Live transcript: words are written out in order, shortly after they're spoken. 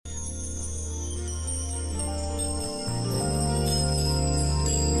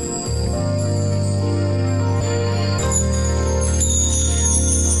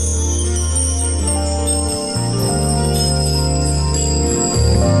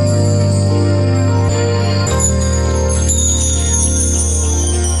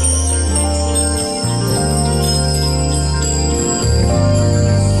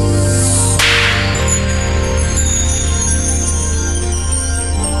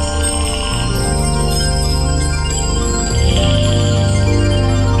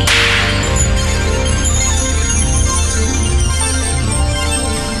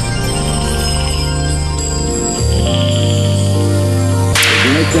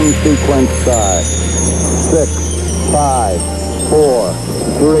Ignition sequence start. 6, 5, 4,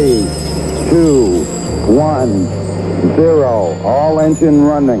 3, 2, 1, 0. All engine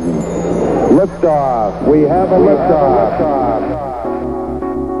running. Liftoff. We have a liftoff.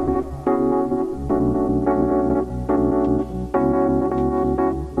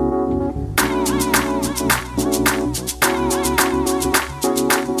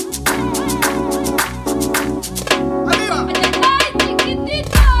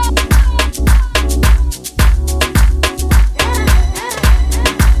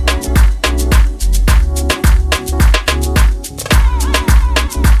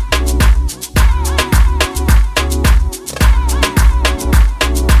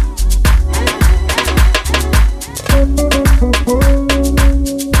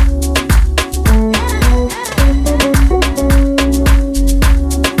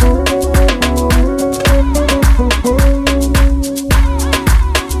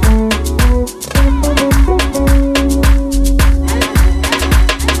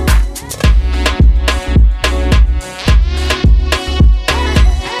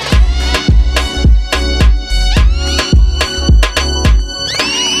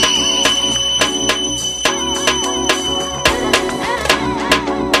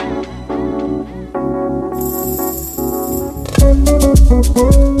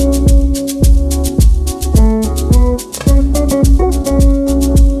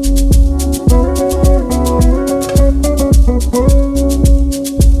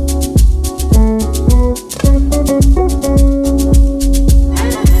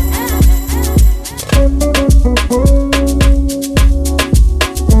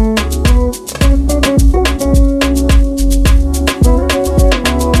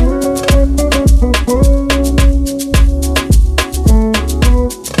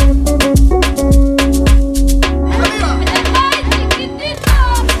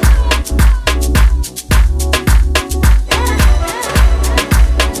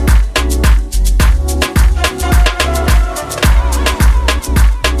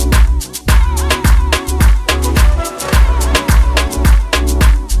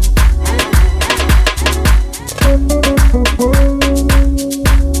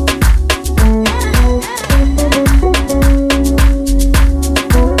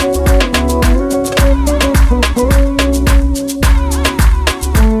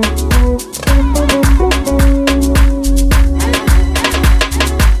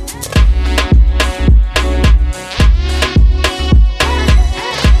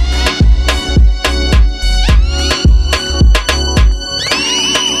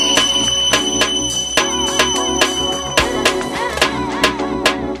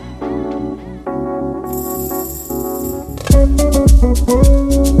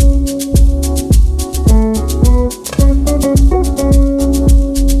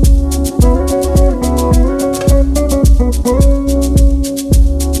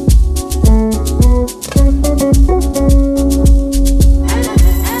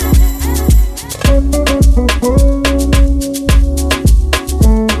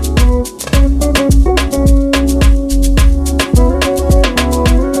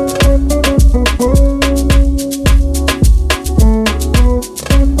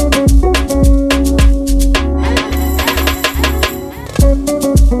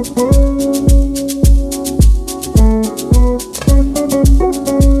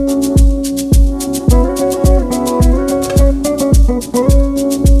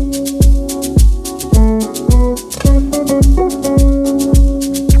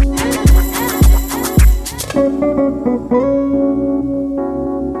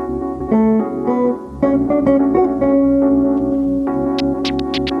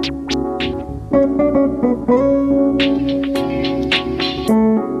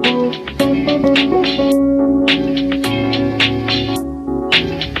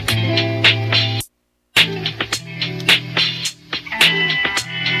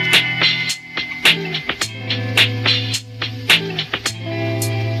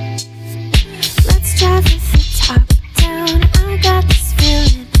 Let's drive with the top down. I got the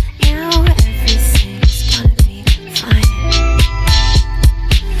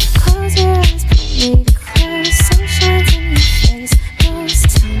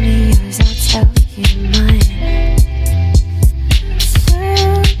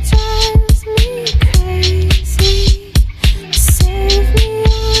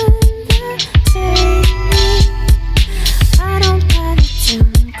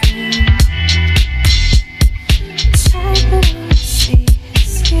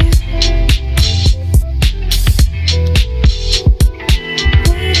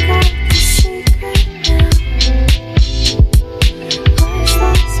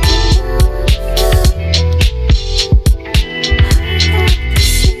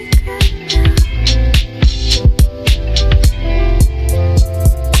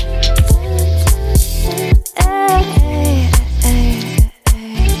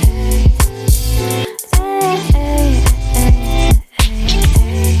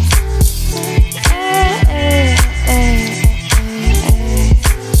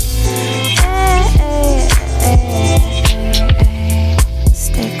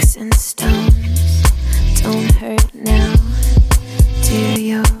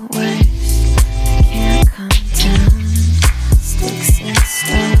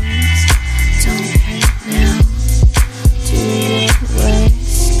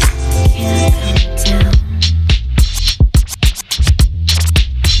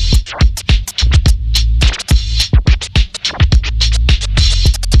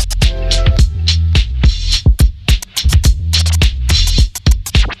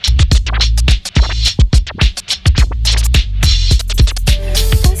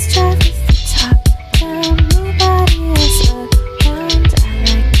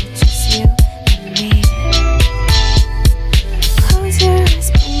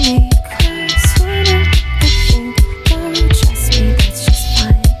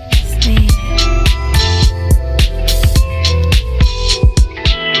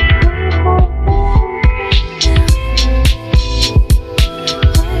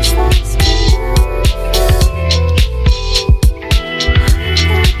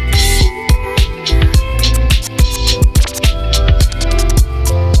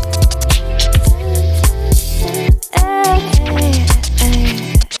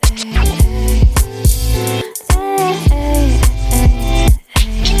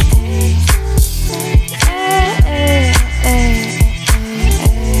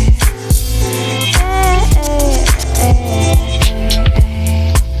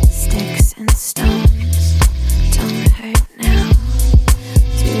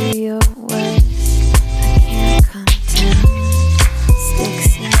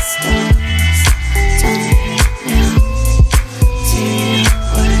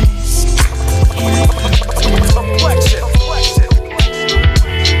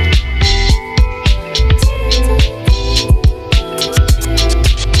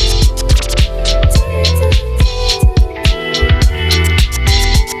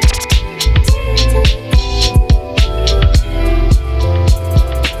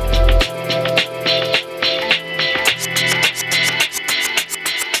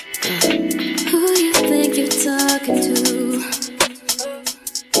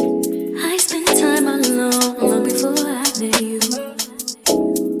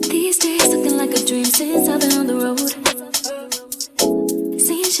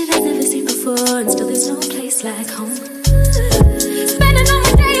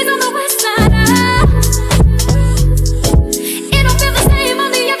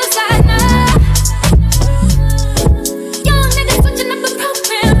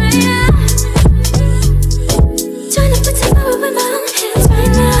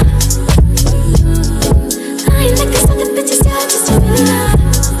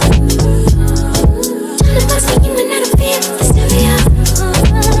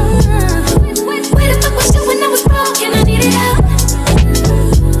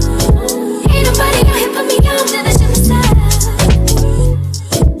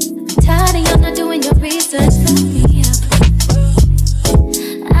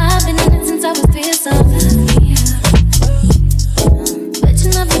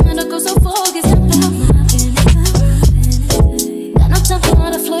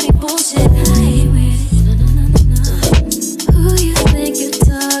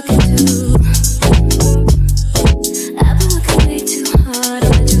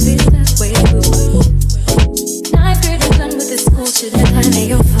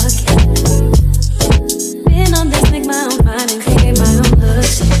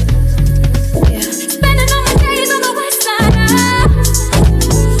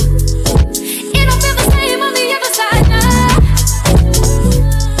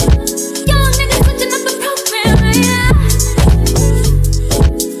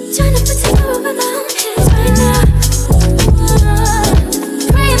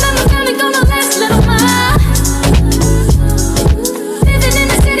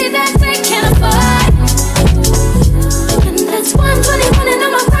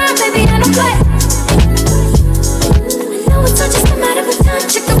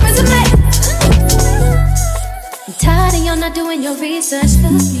research,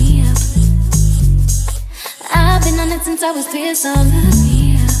 look me up. I've been on it since I was 3, so look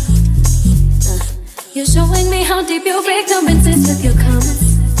me up. You're showing me how deep your ignorance is with your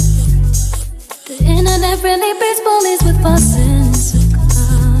comments. The internet really beats bullies with false sense of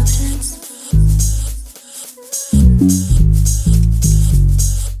confidence.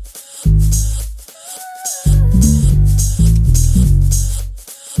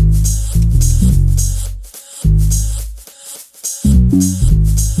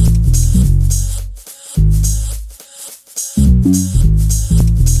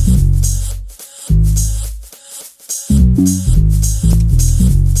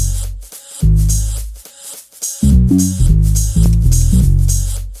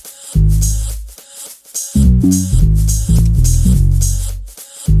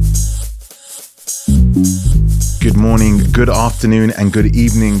 Good morning, good afternoon, and good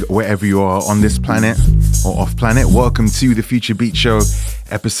evening, wherever you are on this planet or off planet. Welcome to the Future Beat Show,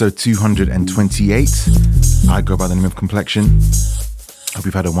 episode 228. I go by the name of Complexion. Hope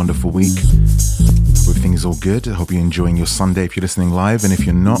you've had a wonderful week. Hope everything is all good. I hope you're enjoying your Sunday if you're listening live, and if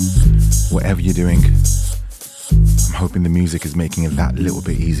you're not, whatever you're doing, I'm hoping the music is making it that little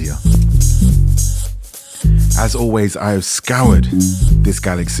bit easier. As always, I have scoured this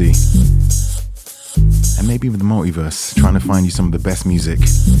galaxy and maybe even the multiverse, trying to find you some of the best music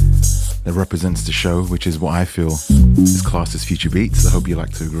that represents the show, which is what I feel is classed as Future Beats. I hope you like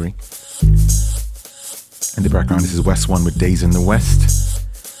to agree. In the background, this is West One with Days in the West.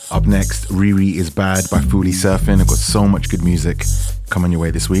 Up next, Riri is Bad by Foolie Surfing. I've got so much good music coming your way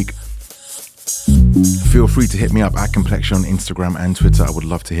this week. Feel free to hit me up at Complexion on Instagram and Twitter. I would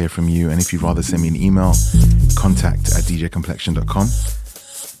love to hear from you. And if you'd rather send me an email, contact@djcomplexion.com.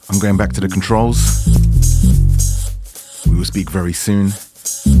 I'm going back to the controls. We will speak very soon.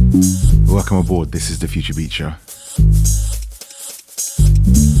 Welcome aboard. This is the Future Beat Show.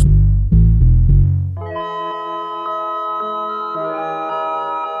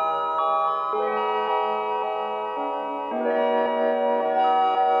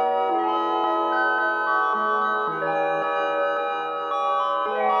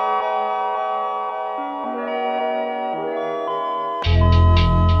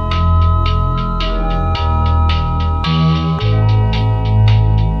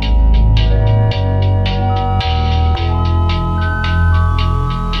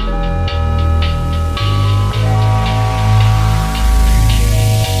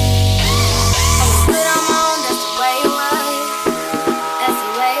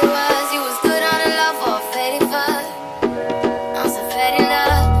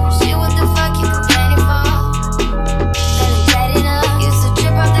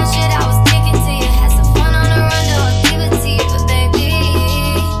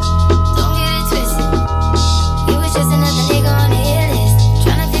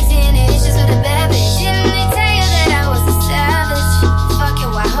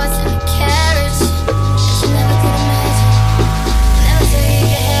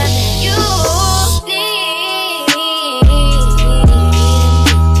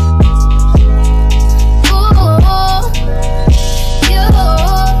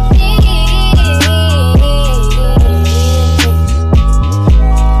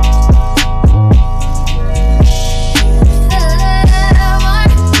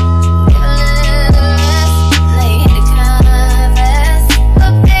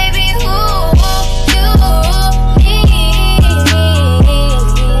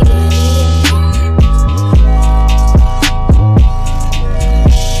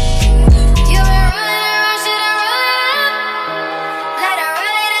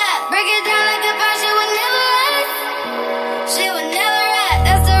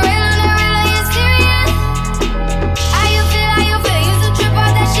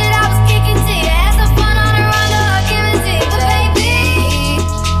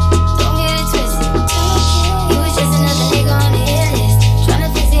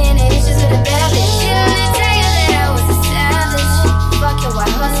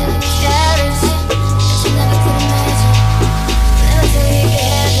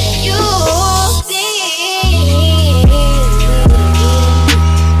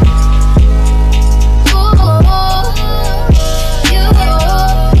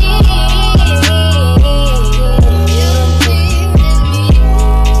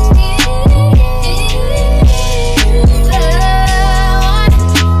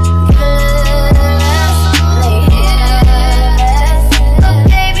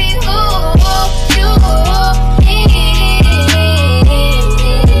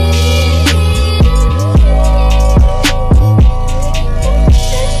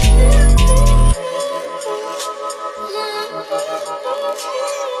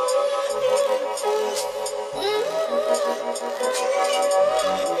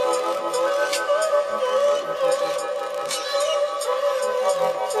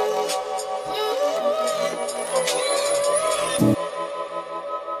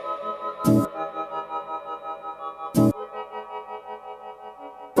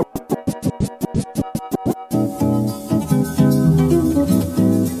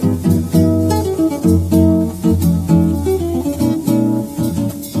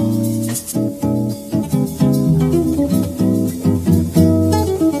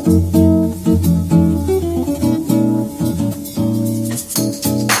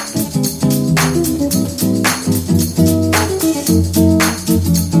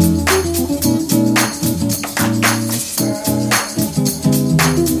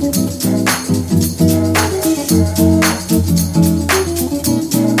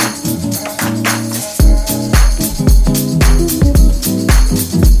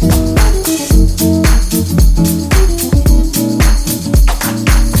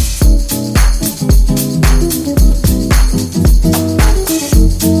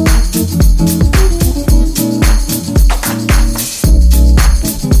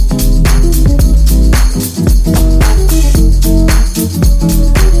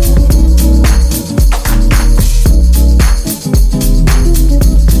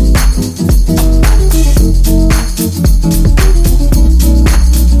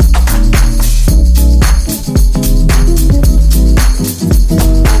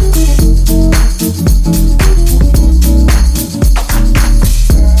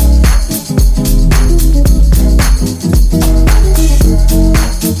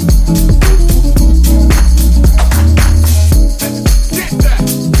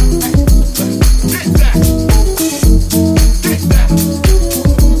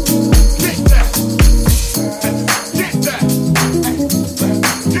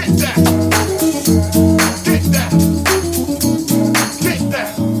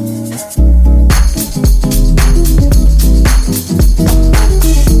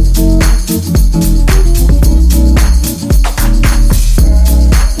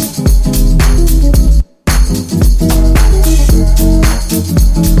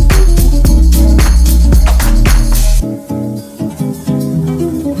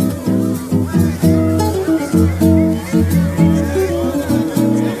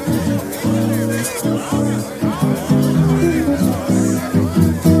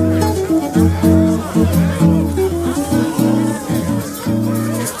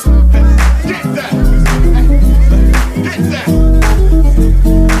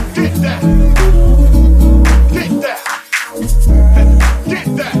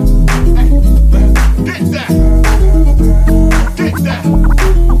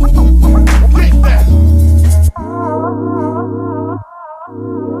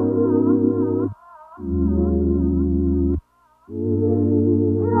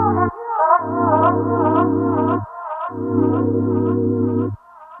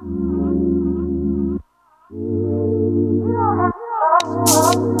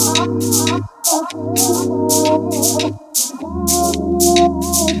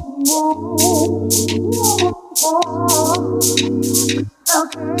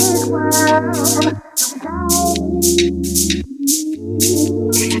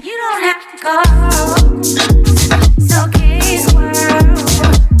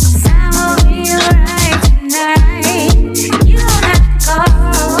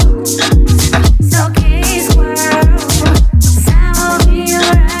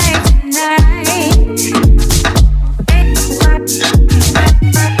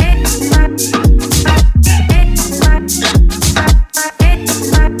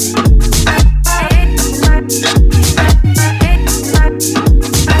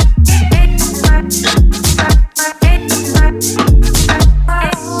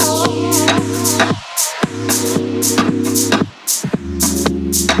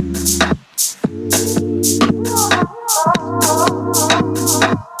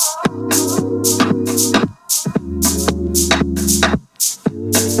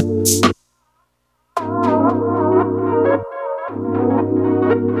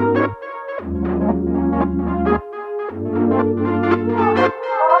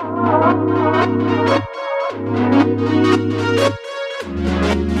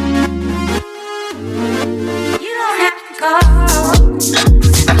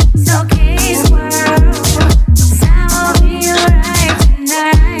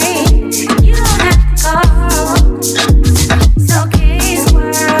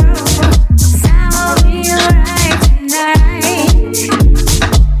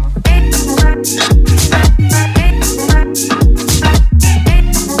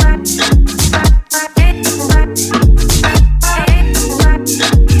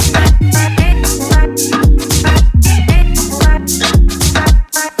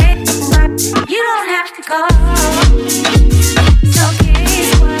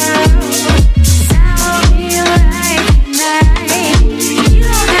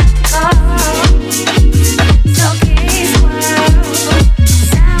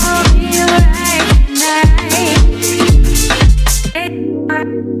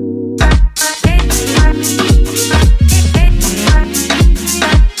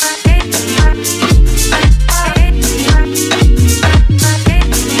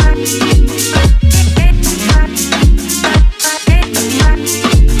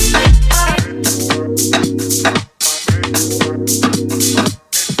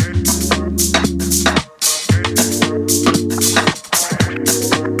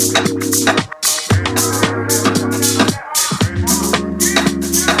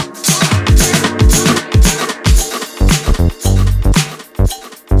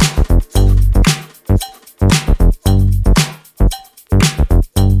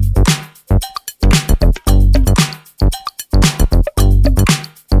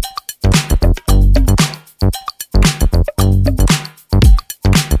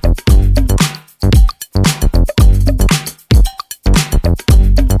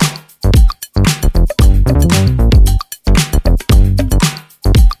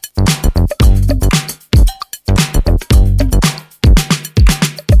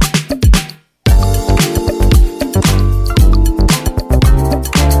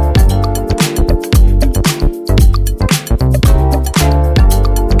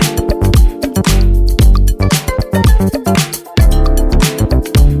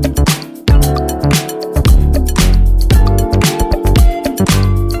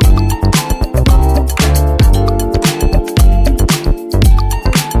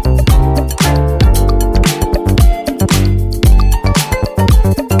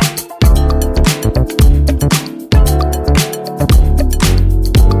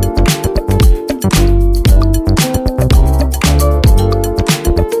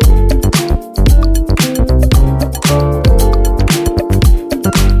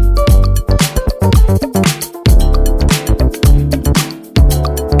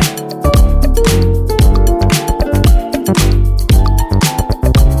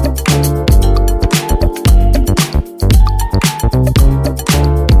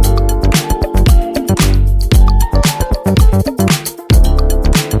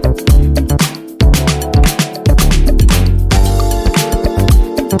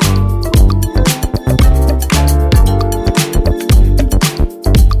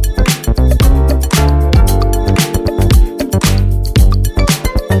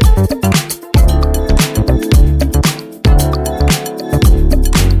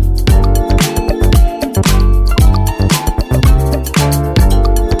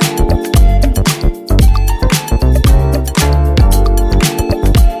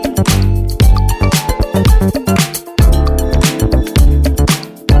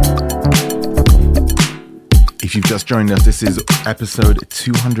 just joined us, this is episode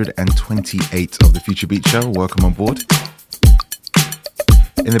 228 of the Future Beat Show. Welcome on board.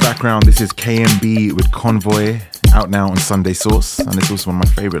 In the background, this is KMB with Convoy, out now on Sunday Source, and it's also one of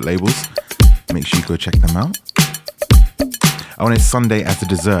my favorite labels. Make sure you go check them out. I wanted Sunday as the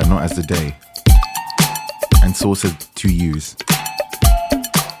dessert, not as the day. And Source has 2 U's.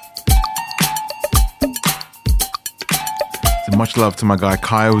 So much love to my guy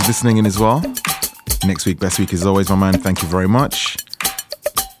Kyle who's listening in as well. Next week, best week as always, my man. Thank you very much.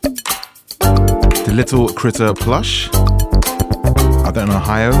 The Little Critter Plush out there in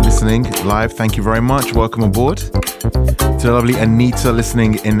Ohio, listening live. Thank you very much. Welcome aboard. To the lovely Anita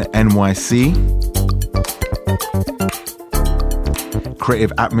listening in NYC.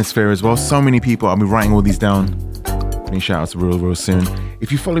 Creative Atmosphere as well. So many people. I'll be writing all these down. Putting shout outs real soon.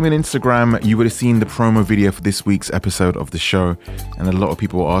 If you follow me on Instagram, you would have seen the promo video for this week's episode of the show. And a lot of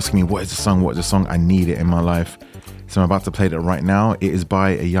people were asking me, what is the song? What is the song? I need it in my life. So I'm about to play that right now. It is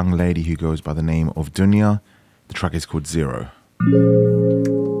by a young lady who goes by the name of Dunya. The track is called Zero.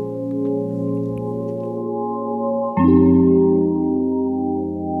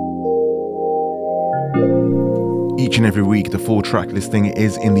 Each and every week, the full track listing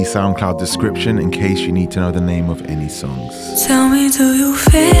is in the SoundCloud description in case you need to know the name of any songs. Tell me, do you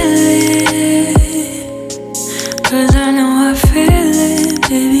feel it? 'Cause I know I feel it.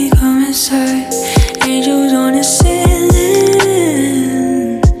 Baby, come inside. Angels on the ceiling.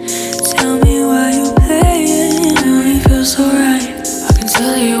 Tell me why you playing. Make me feel so right. I can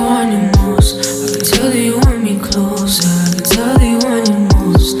tell that you want it most. I can tell that you want me closer. I can tell that you want it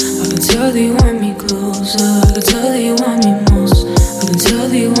most. I can tell that you want me closer. I can tell that you want me most. I can tell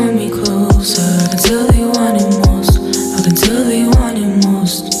that you want me closer. I can tell that you want it most. I can tell that you want it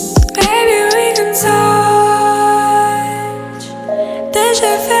most. Baby, we can touch. This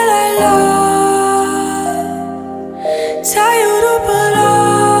shit feel like love. Tell you to pull up.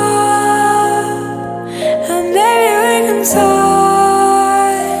 And baby, we can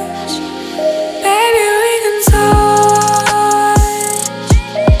touch. Baby, we can touch.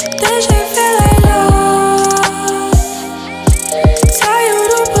 This shit feel like love. Tell you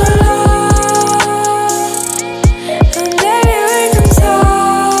to pull up. And baby, we can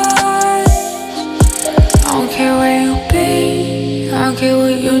touch. I don't care where you be, I don't care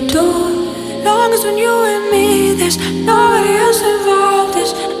what you do. Long as when you and me, there's nobody else involved.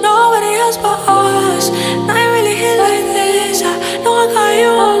 There's nobody else but us. Now you really hit like this. I know I got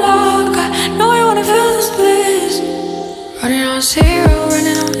you on lock. I know you wanna feel this bliss. Running on zero,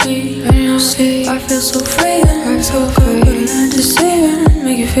 running on E, running on sleep. I feel so free, and I'm so good, but I'm not deceiving.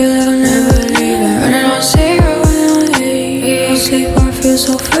 Make you feel like I'm never leaving. Running on zero, running on E, running on sleep. I feel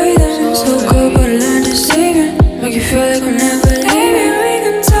so free, and I'm so good, but I'm not deceiving. Make you feel like I'm never leaving. Baby, we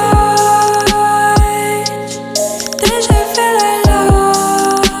can touch. This shit feel like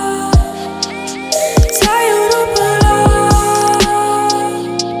love. Tell you to pull up.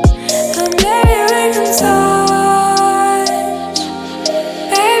 And baby, we can touch.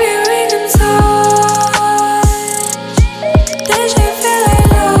 Baby, we can touch. This shit feel like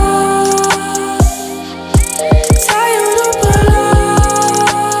love. Tell you to pull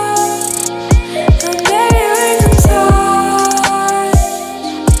up. And baby, we can touch.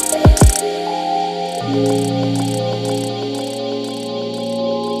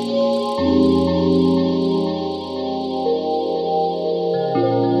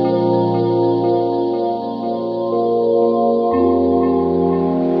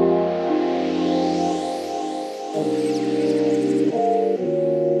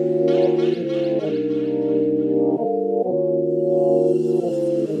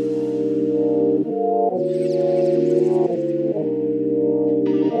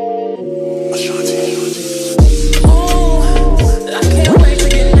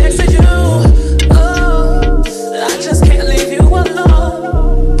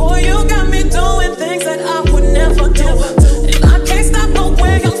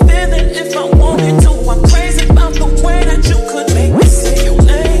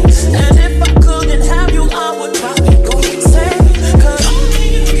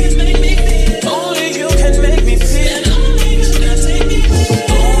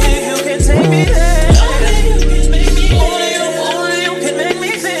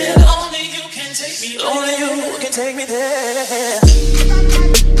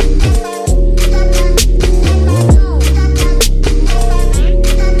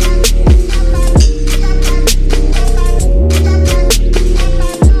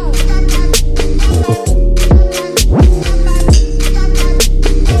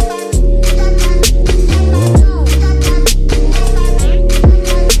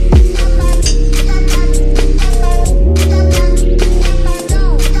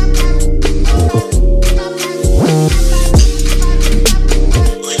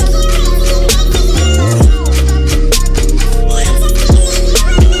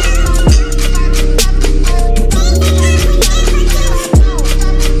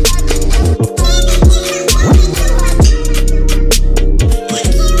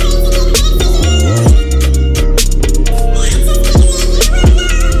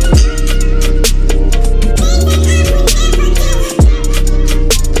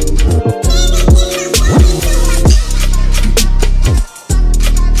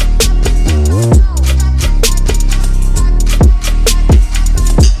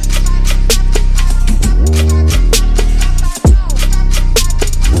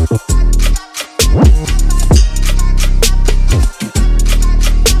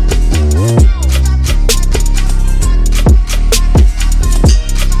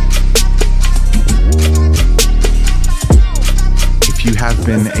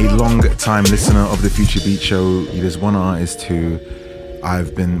 been a long time listener of the Future Beat Show, there's one artist who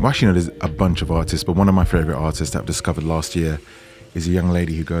I've been, well, actually, no, there's a bunch of artists, but one of my favorite artists that I've discovered last year is a young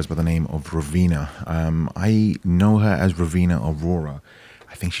lady who goes by the name of Raveena. I know her as Raveena Aurora.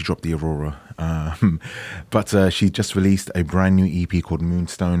 I think she dropped the Aurora. But she just released a brand new EP called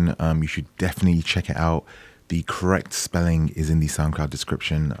Moonstone. You should definitely check it out. The correct spelling is in the SoundCloud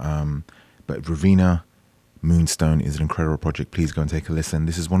description. But Raveena Moonstone is an incredible project. Please go and take a listen.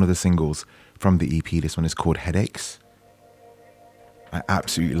 This is one of the singles from the EP. This one is called Headaches. I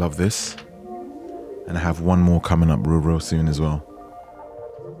absolutely love this. And I have one more coming up real soon as well.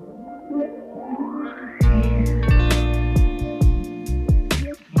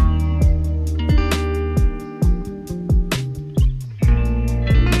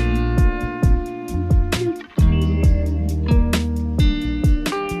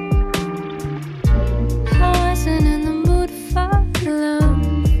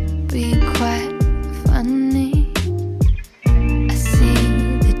 I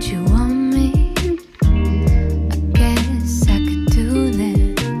see that you want me. I guess I could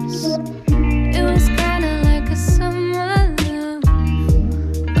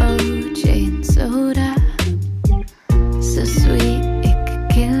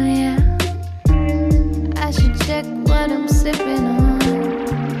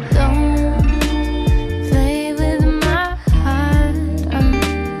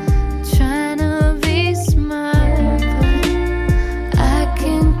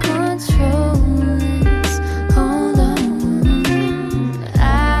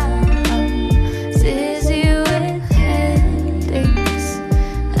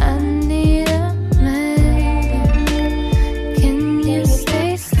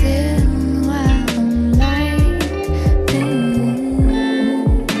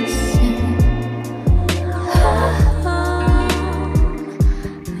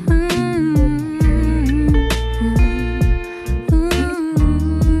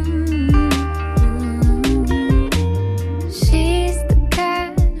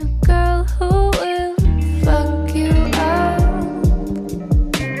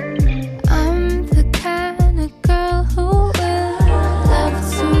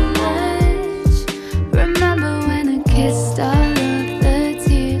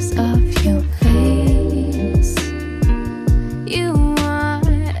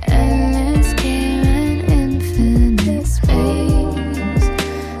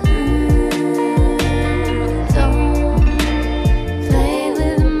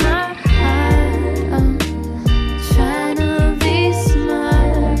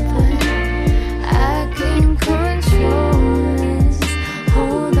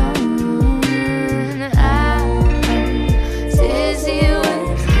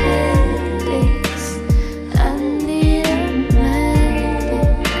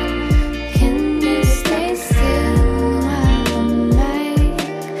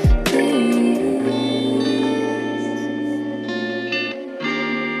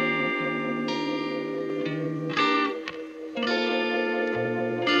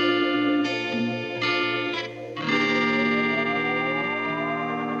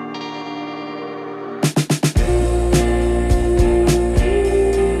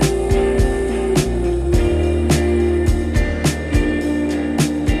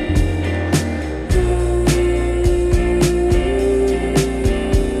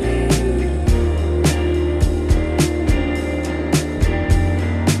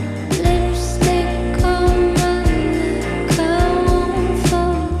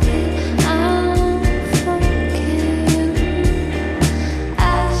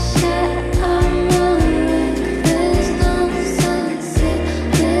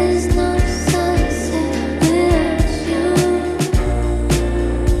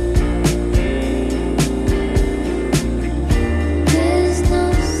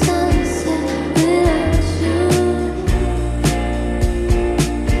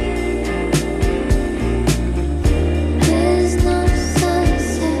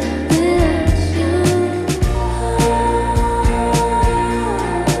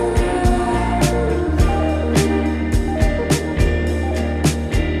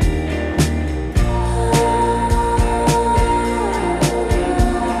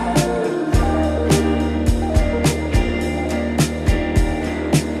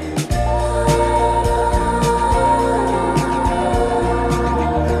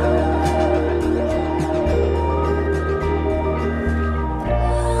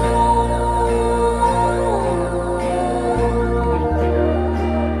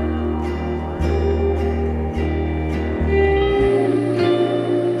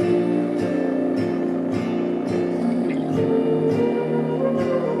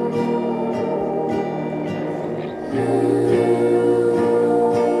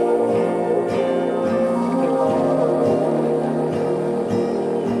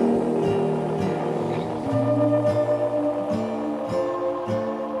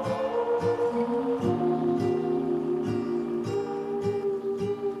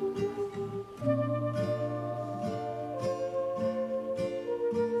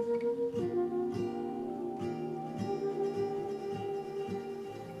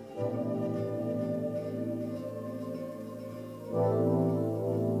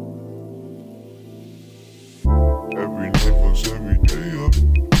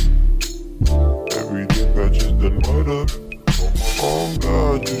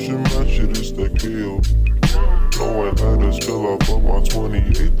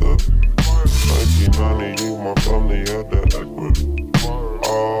 28th of 1998, my family had that equity.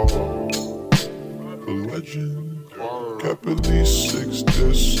 Oh, the legend. Kept at least 6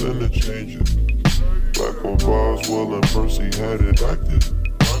 discs and a changer. Back when Boswell and Percy had it active.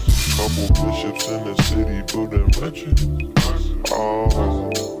 Couple bishops in the city building mansions.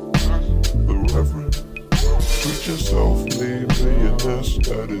 Oh, the Reverend. Preacher self-made millionaire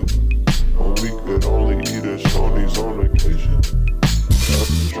status. When we could only eat at Shoney's on occasion.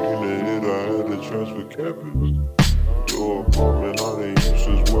 After Trina hit, I had to transfer campus. Your apartment, I didn't use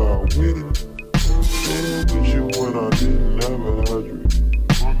is where I waited. Staying with you when I didn't have a hydrant.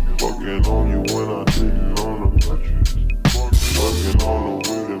 Fucking on you when I didn't own a mattress. Fucking on the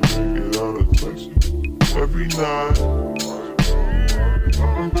way to make it out of Texas. Every night.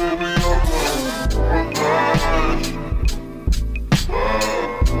 And baby, I'm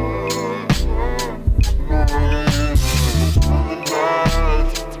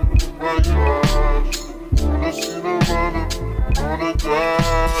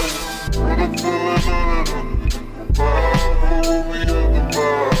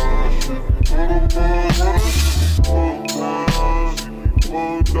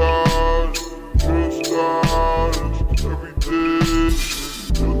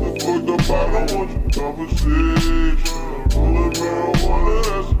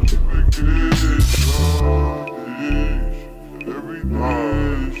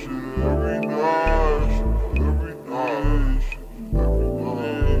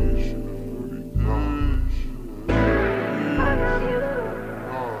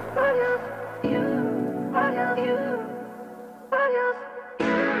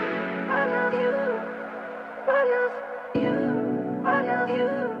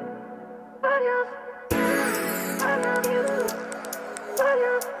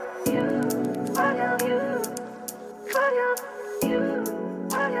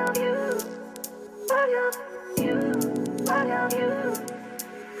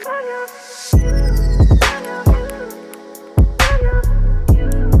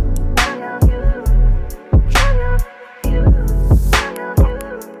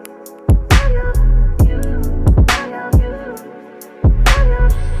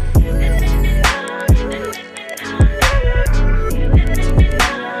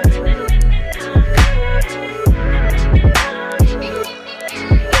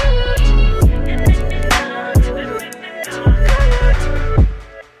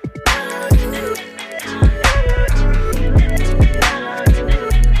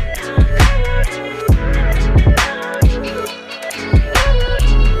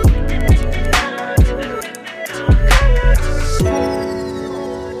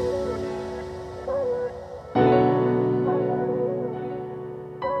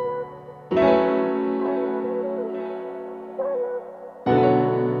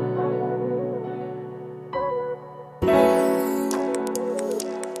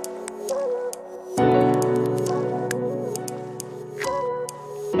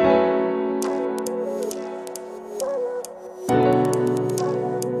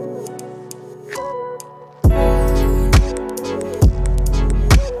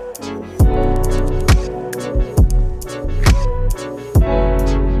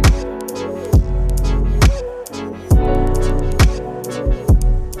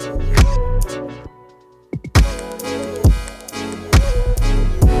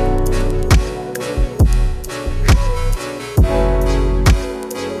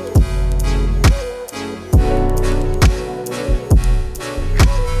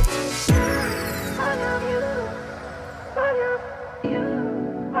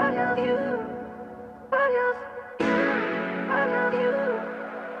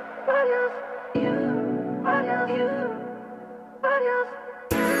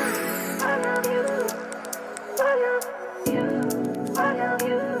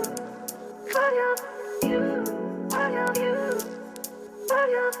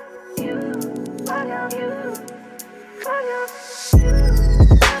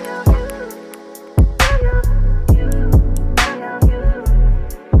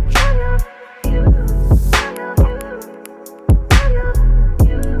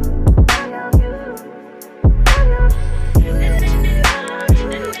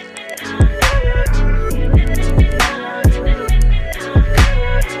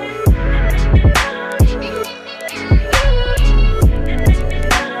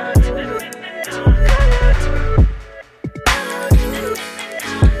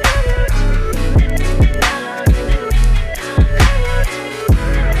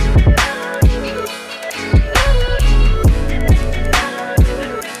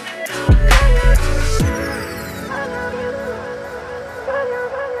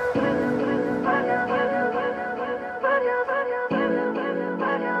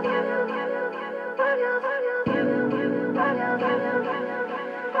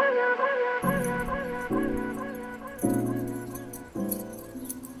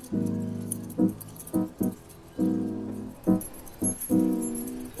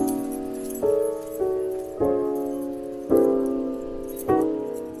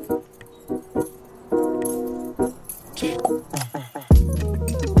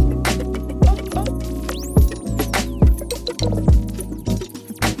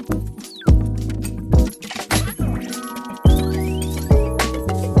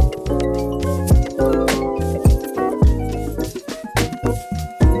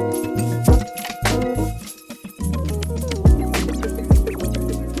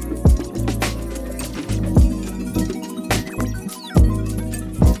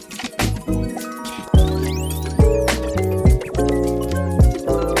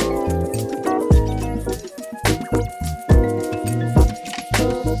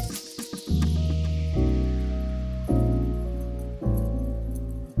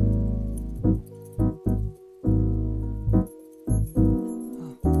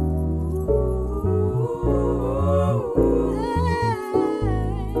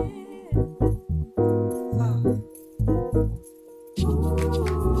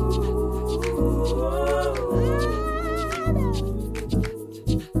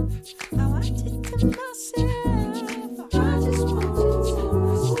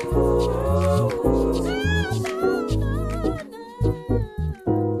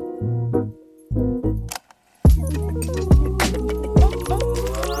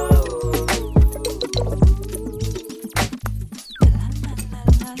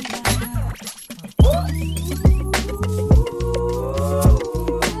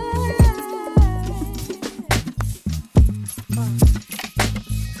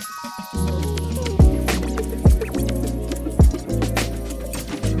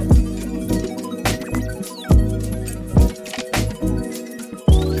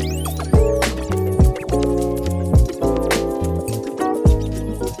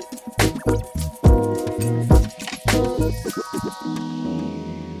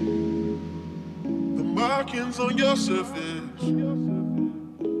On your surface,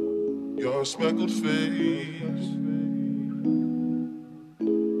 your speckled face,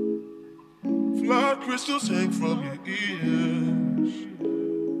 flood crystals hang from your ears.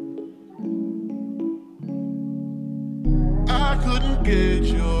 I couldn't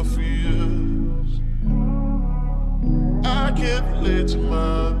gauge your fears. I can't relate to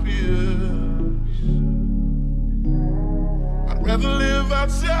my peers. I'd rather live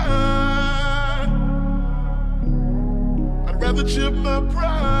outside. Rather chip my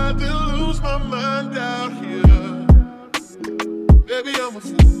pride than lose my mind out here. Baby, I'm a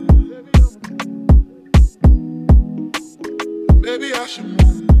fool. Maybe I should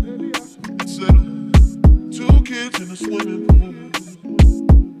move and settle. 2 kids in a swimming pool.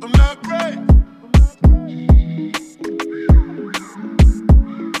 I'm not great.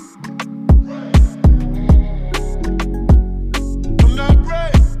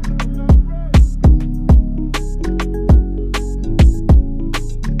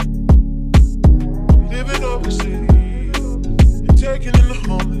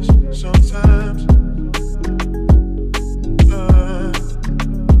 Sometimes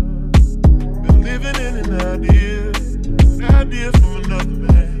been living in an idea from another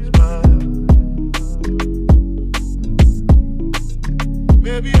man's mind.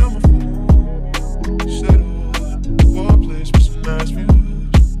 Maybe I'm a fool, settled for a place with some nice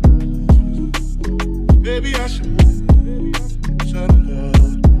views. Maybe I should move, settle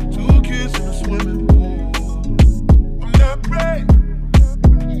down. 2 kids in a swimming pool. I'm not brave.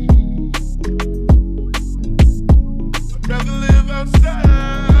 Outside.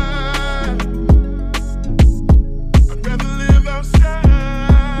 I'd rather live outside.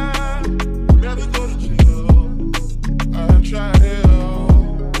 I'd rather go to jail. I'd try hell.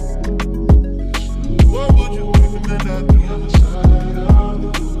 What would you recommend I do on the side?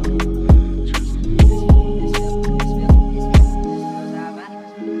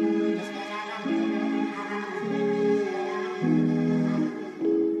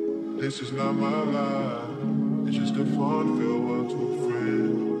 This is not my life. It's just a fun farewell to a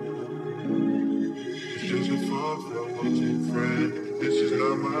friend. It's just a fun farewell to a friend. This is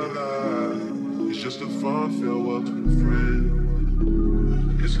not my life. It's just a fun farewell to a friend.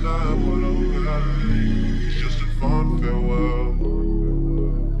 It's not what I'm like. It's just a fun farewell.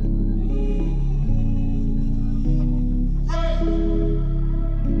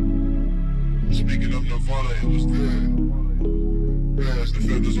 Speaking of Nirvana, it was there. Past the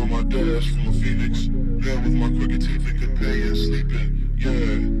feathers on my dash from a phoenix. There with my crooked teeth and companion sleeping, yeah.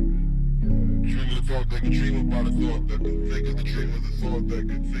 Dreaming the thought that could dream about a thought that could think of the dream of the thought that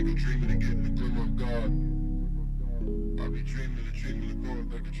could think of dreaming and getting the glimmer of God. I be dreaming the thought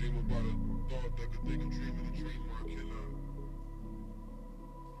that could dream about a thought that could think of dreaming a dream where I cannot.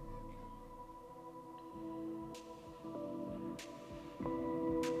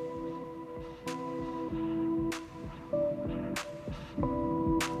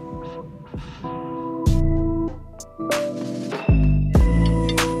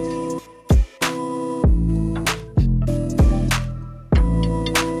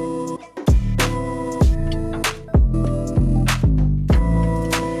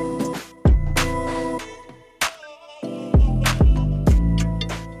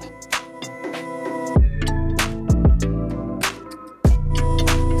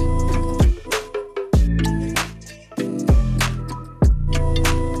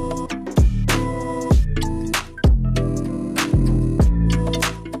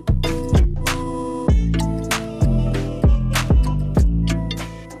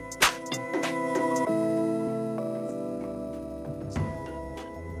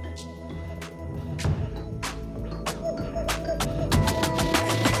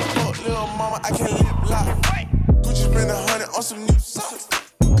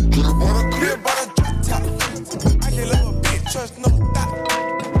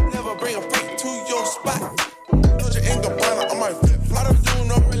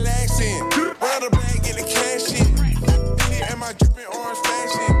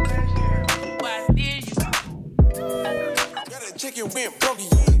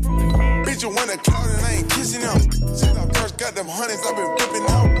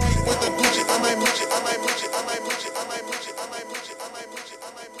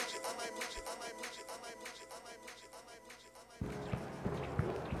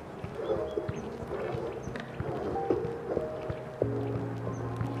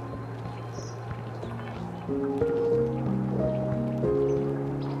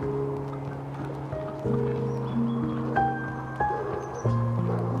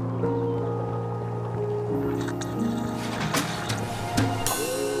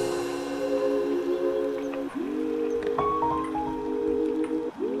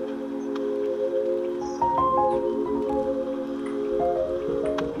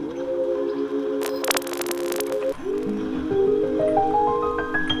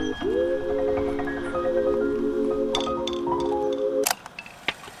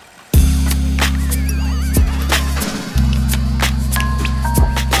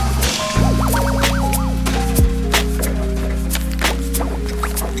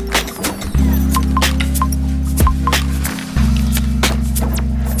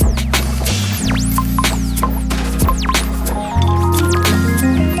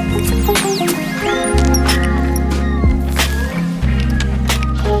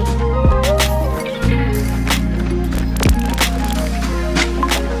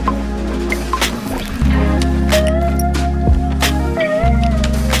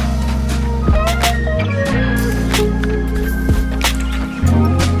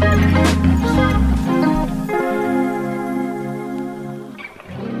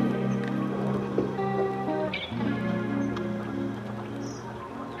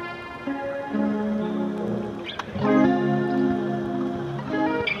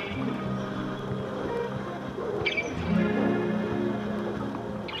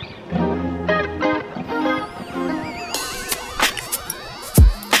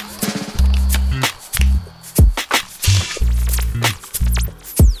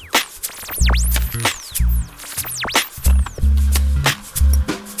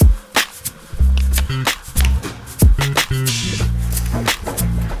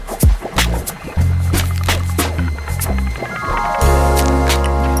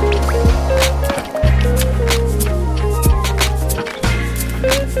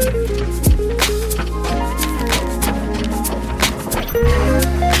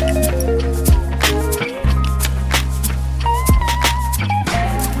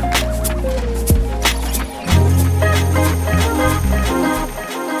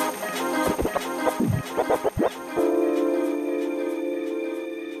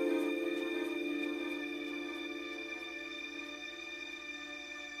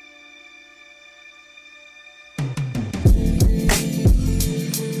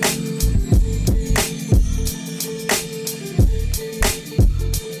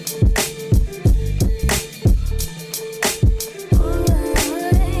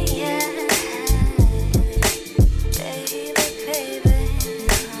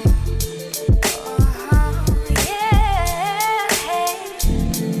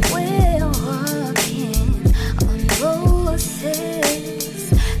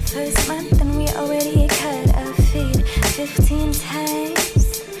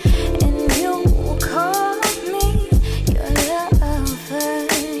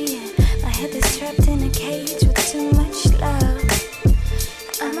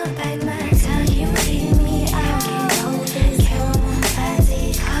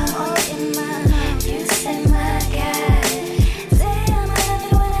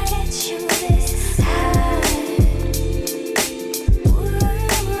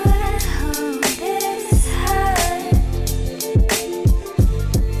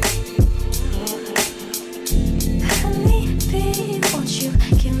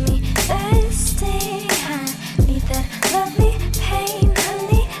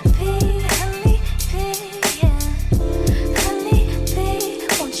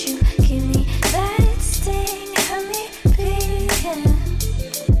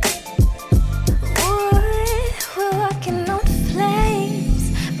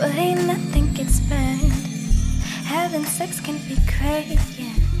 sex can be great,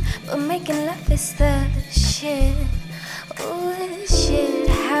 yeah, but making love is the shit. Ooh, shit,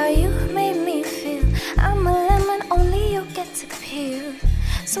 how you made me feel. I'm a lemon, only you get to peel.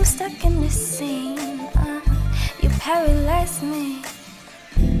 So stuck in this scene, you paralyze me.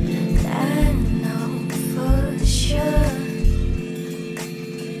 I know for sure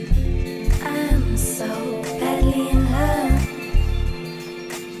I'm so badly in love.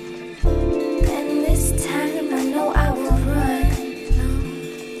 And this time I know I will run.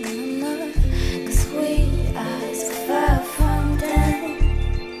 No, 'cause we are so far from done.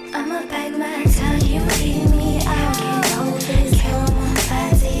 I'ma bite my tongue, you leave me out. Can't hold this, come on,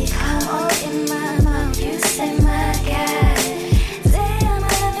 body, come all in my mouth. You say my God,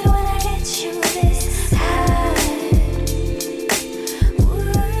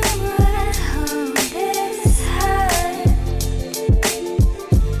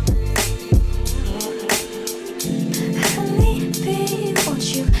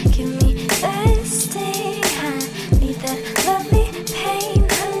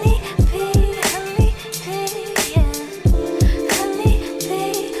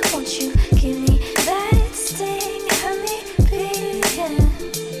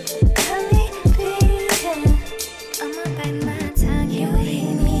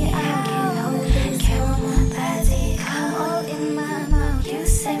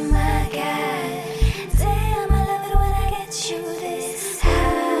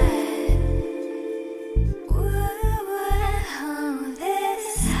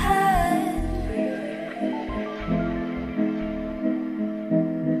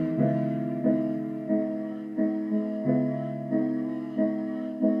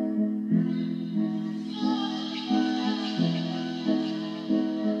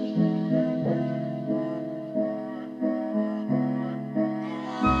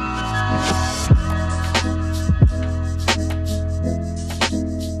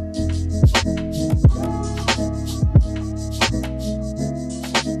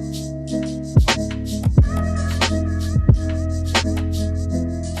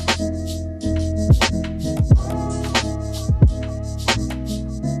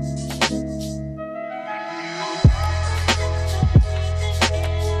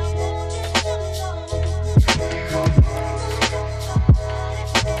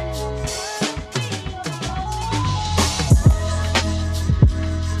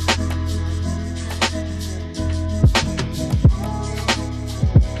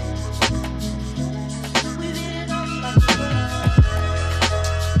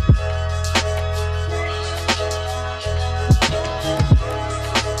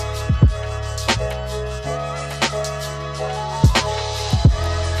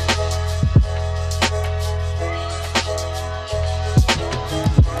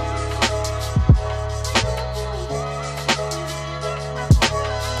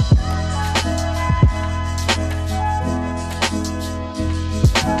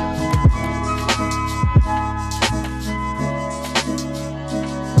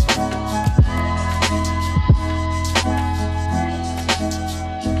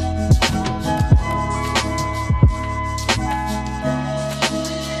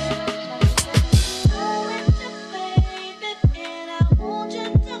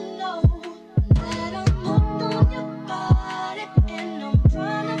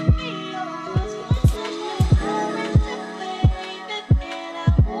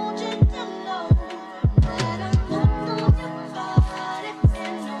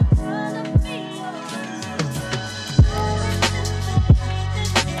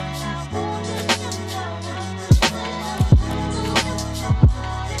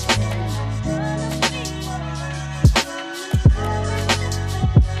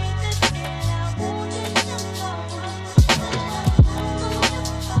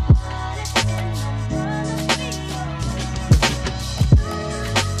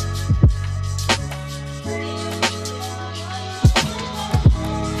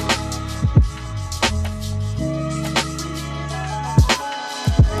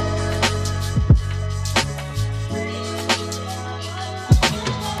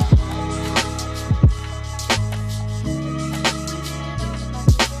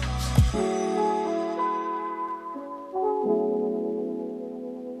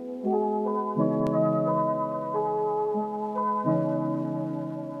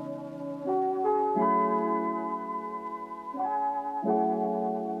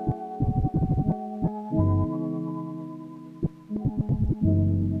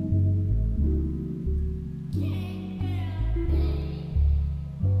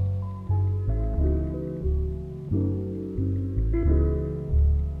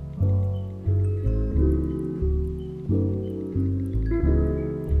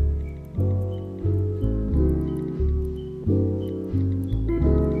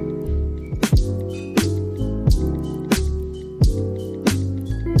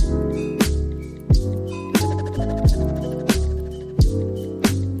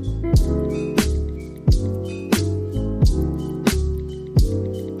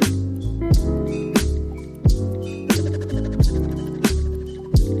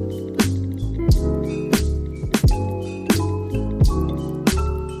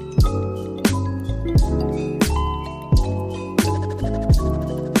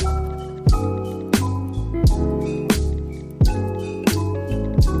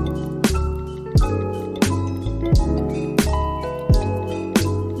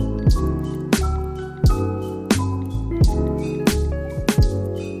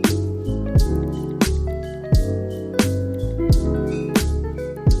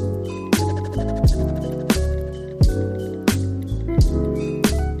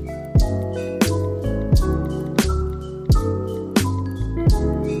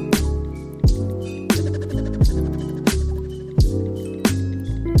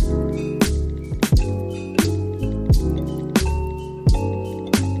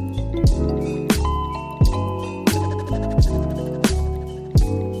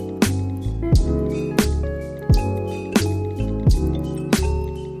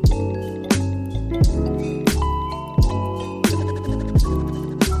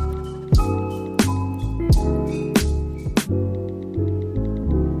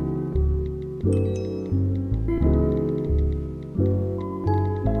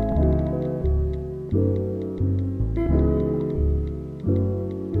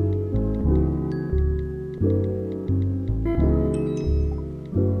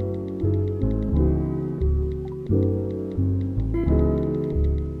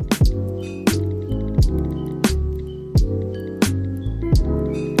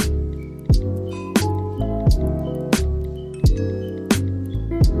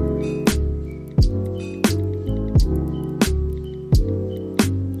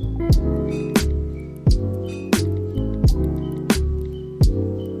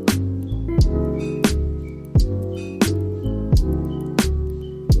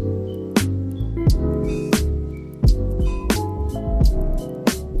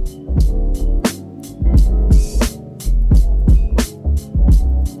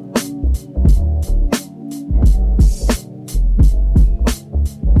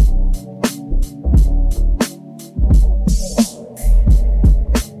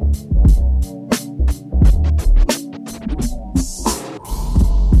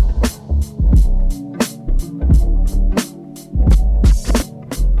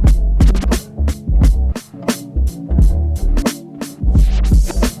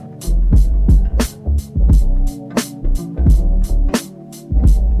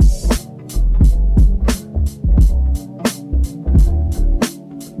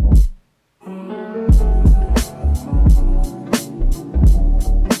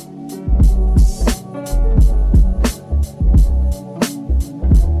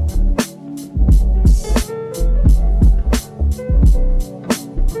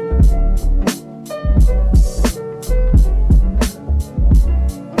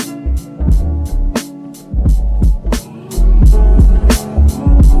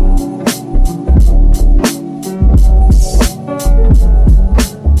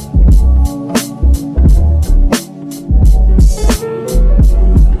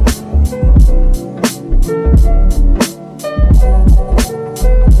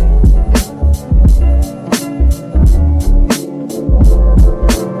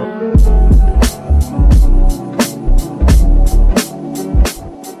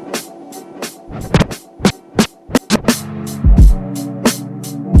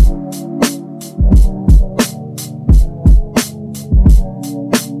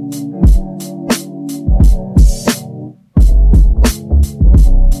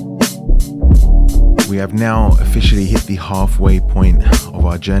 have now officially hit the halfway point of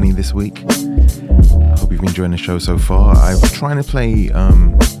our journey this week. I hope you've enjoyed the show so far. I'm trying to play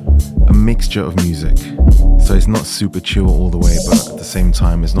a mixture of music, so it's not super chill all the way, but at the same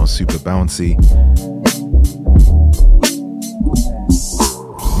time it's not super bouncy.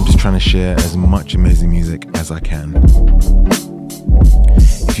 I'm just trying to share as much amazing music as I can.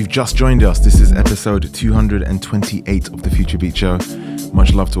 If you've just joined us, this is episode 228 of the Future Beat Show.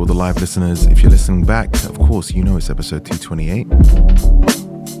 Much love to all the live listeners. If you're listening back, of course, you know it's episode 228.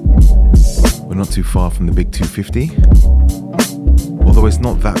 We're not too far from the big 250. Although it's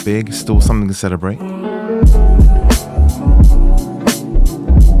not that big, still something to celebrate.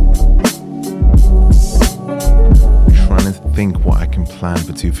 Trying to think what I can plan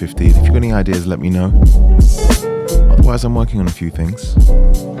for 250. If you've got any ideas, let me know. Otherwise, I'm working on a few things.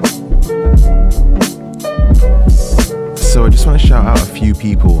 So I just want to shout out a few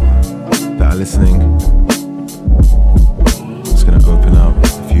people that are listening. I'm just going to open up a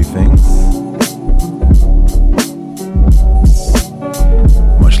few things.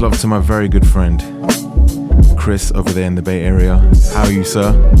 Much love to my very good friend, Chris, over there in the Bay Area. How are you, sir?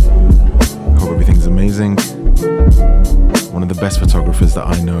 I hope everything's amazing. One of the best photographers that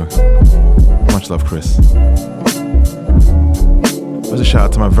I know. Much love, Chris. Also, shout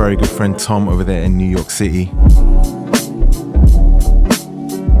out to my very good friend Tom over there in New York City.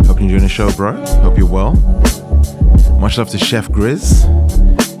 Hope you're enjoying the show, bro. Hope you're well. Much love to Chef Grizz,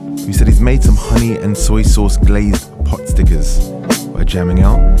 who said he's made some honey and soy sauce glazed pot stickers by jamming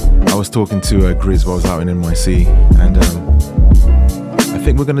out. I was talking to Grizz while I was out in NYC, and I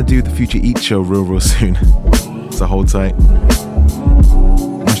think we're going to do the Future Eat show real soon. So hold tight.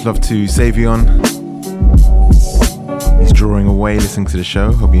 Much love to Savion. He's drawing away listening to the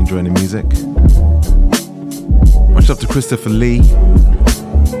show. Hope you're enjoying the music. Much love to Christopher Lee.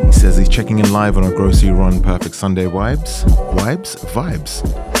 He says he's checking in live on our Grocery Run Perfect Sunday Vibes.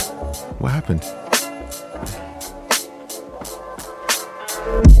 What happened?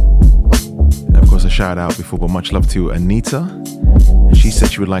 And of course, a shout out before, but much love to Anita. And she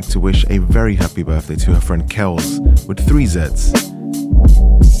said she would like to wish a very happy birthday to her friend Kels with 3 Zs.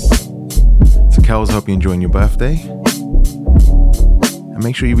 So Kels, I hope you're enjoying your birthday. And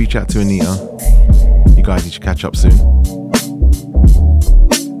make sure you reach out to Anita. You guys need to catch up soon.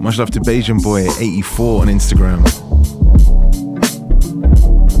 Much love to Bayesian Boy 84 on Instagram.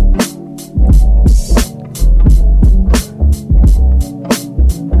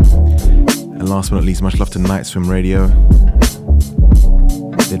 And last but not least, much love to Night Swim Radio.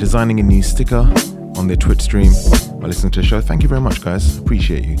 They're designing a new sticker on their Twitch stream while listening to the show. Thank you very much, guys.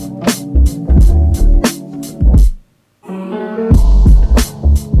 Appreciate you.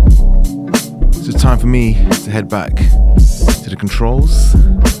 So it's time for me to head back to the controls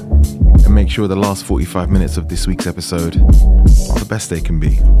and make sure the last 45 minutes of this week's episode are the best they can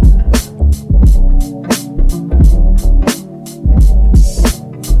be.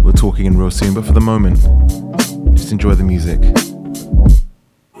 We're talking in real soon, but for the moment, just enjoy the music,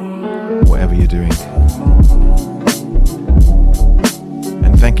 whatever you're doing.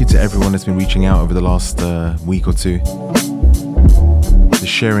 And thank you to everyone that's been reaching out over the last week or two, to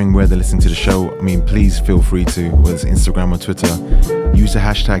sharing where they're listening to the show. I mean, please feel free to, whether it's Instagram or Twitter, use the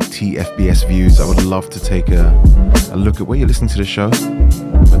hashtag TFBSViews. I would love to take a look at where you're listening to the show,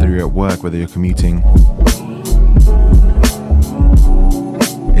 whether you're at work, whether you're commuting.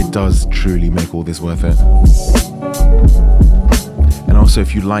 It does truly make all this worth it. And also,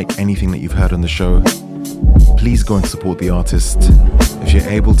 if you like anything that you've heard on the show, please go and support the artist. If you're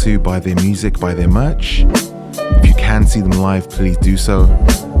able to, buy their music, buy their merch. If you can see them live, please do so.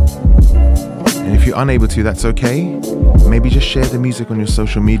 And if you're unable to, that's okay. Maybe just share the music on your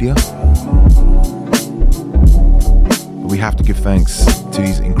social media. But we have to give thanks to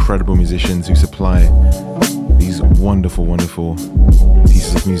these incredible musicians who supply these wonderful, wonderful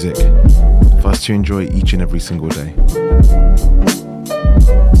pieces of music for us to enjoy each and every single day.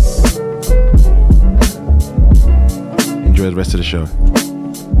 Enjoy the rest of the show.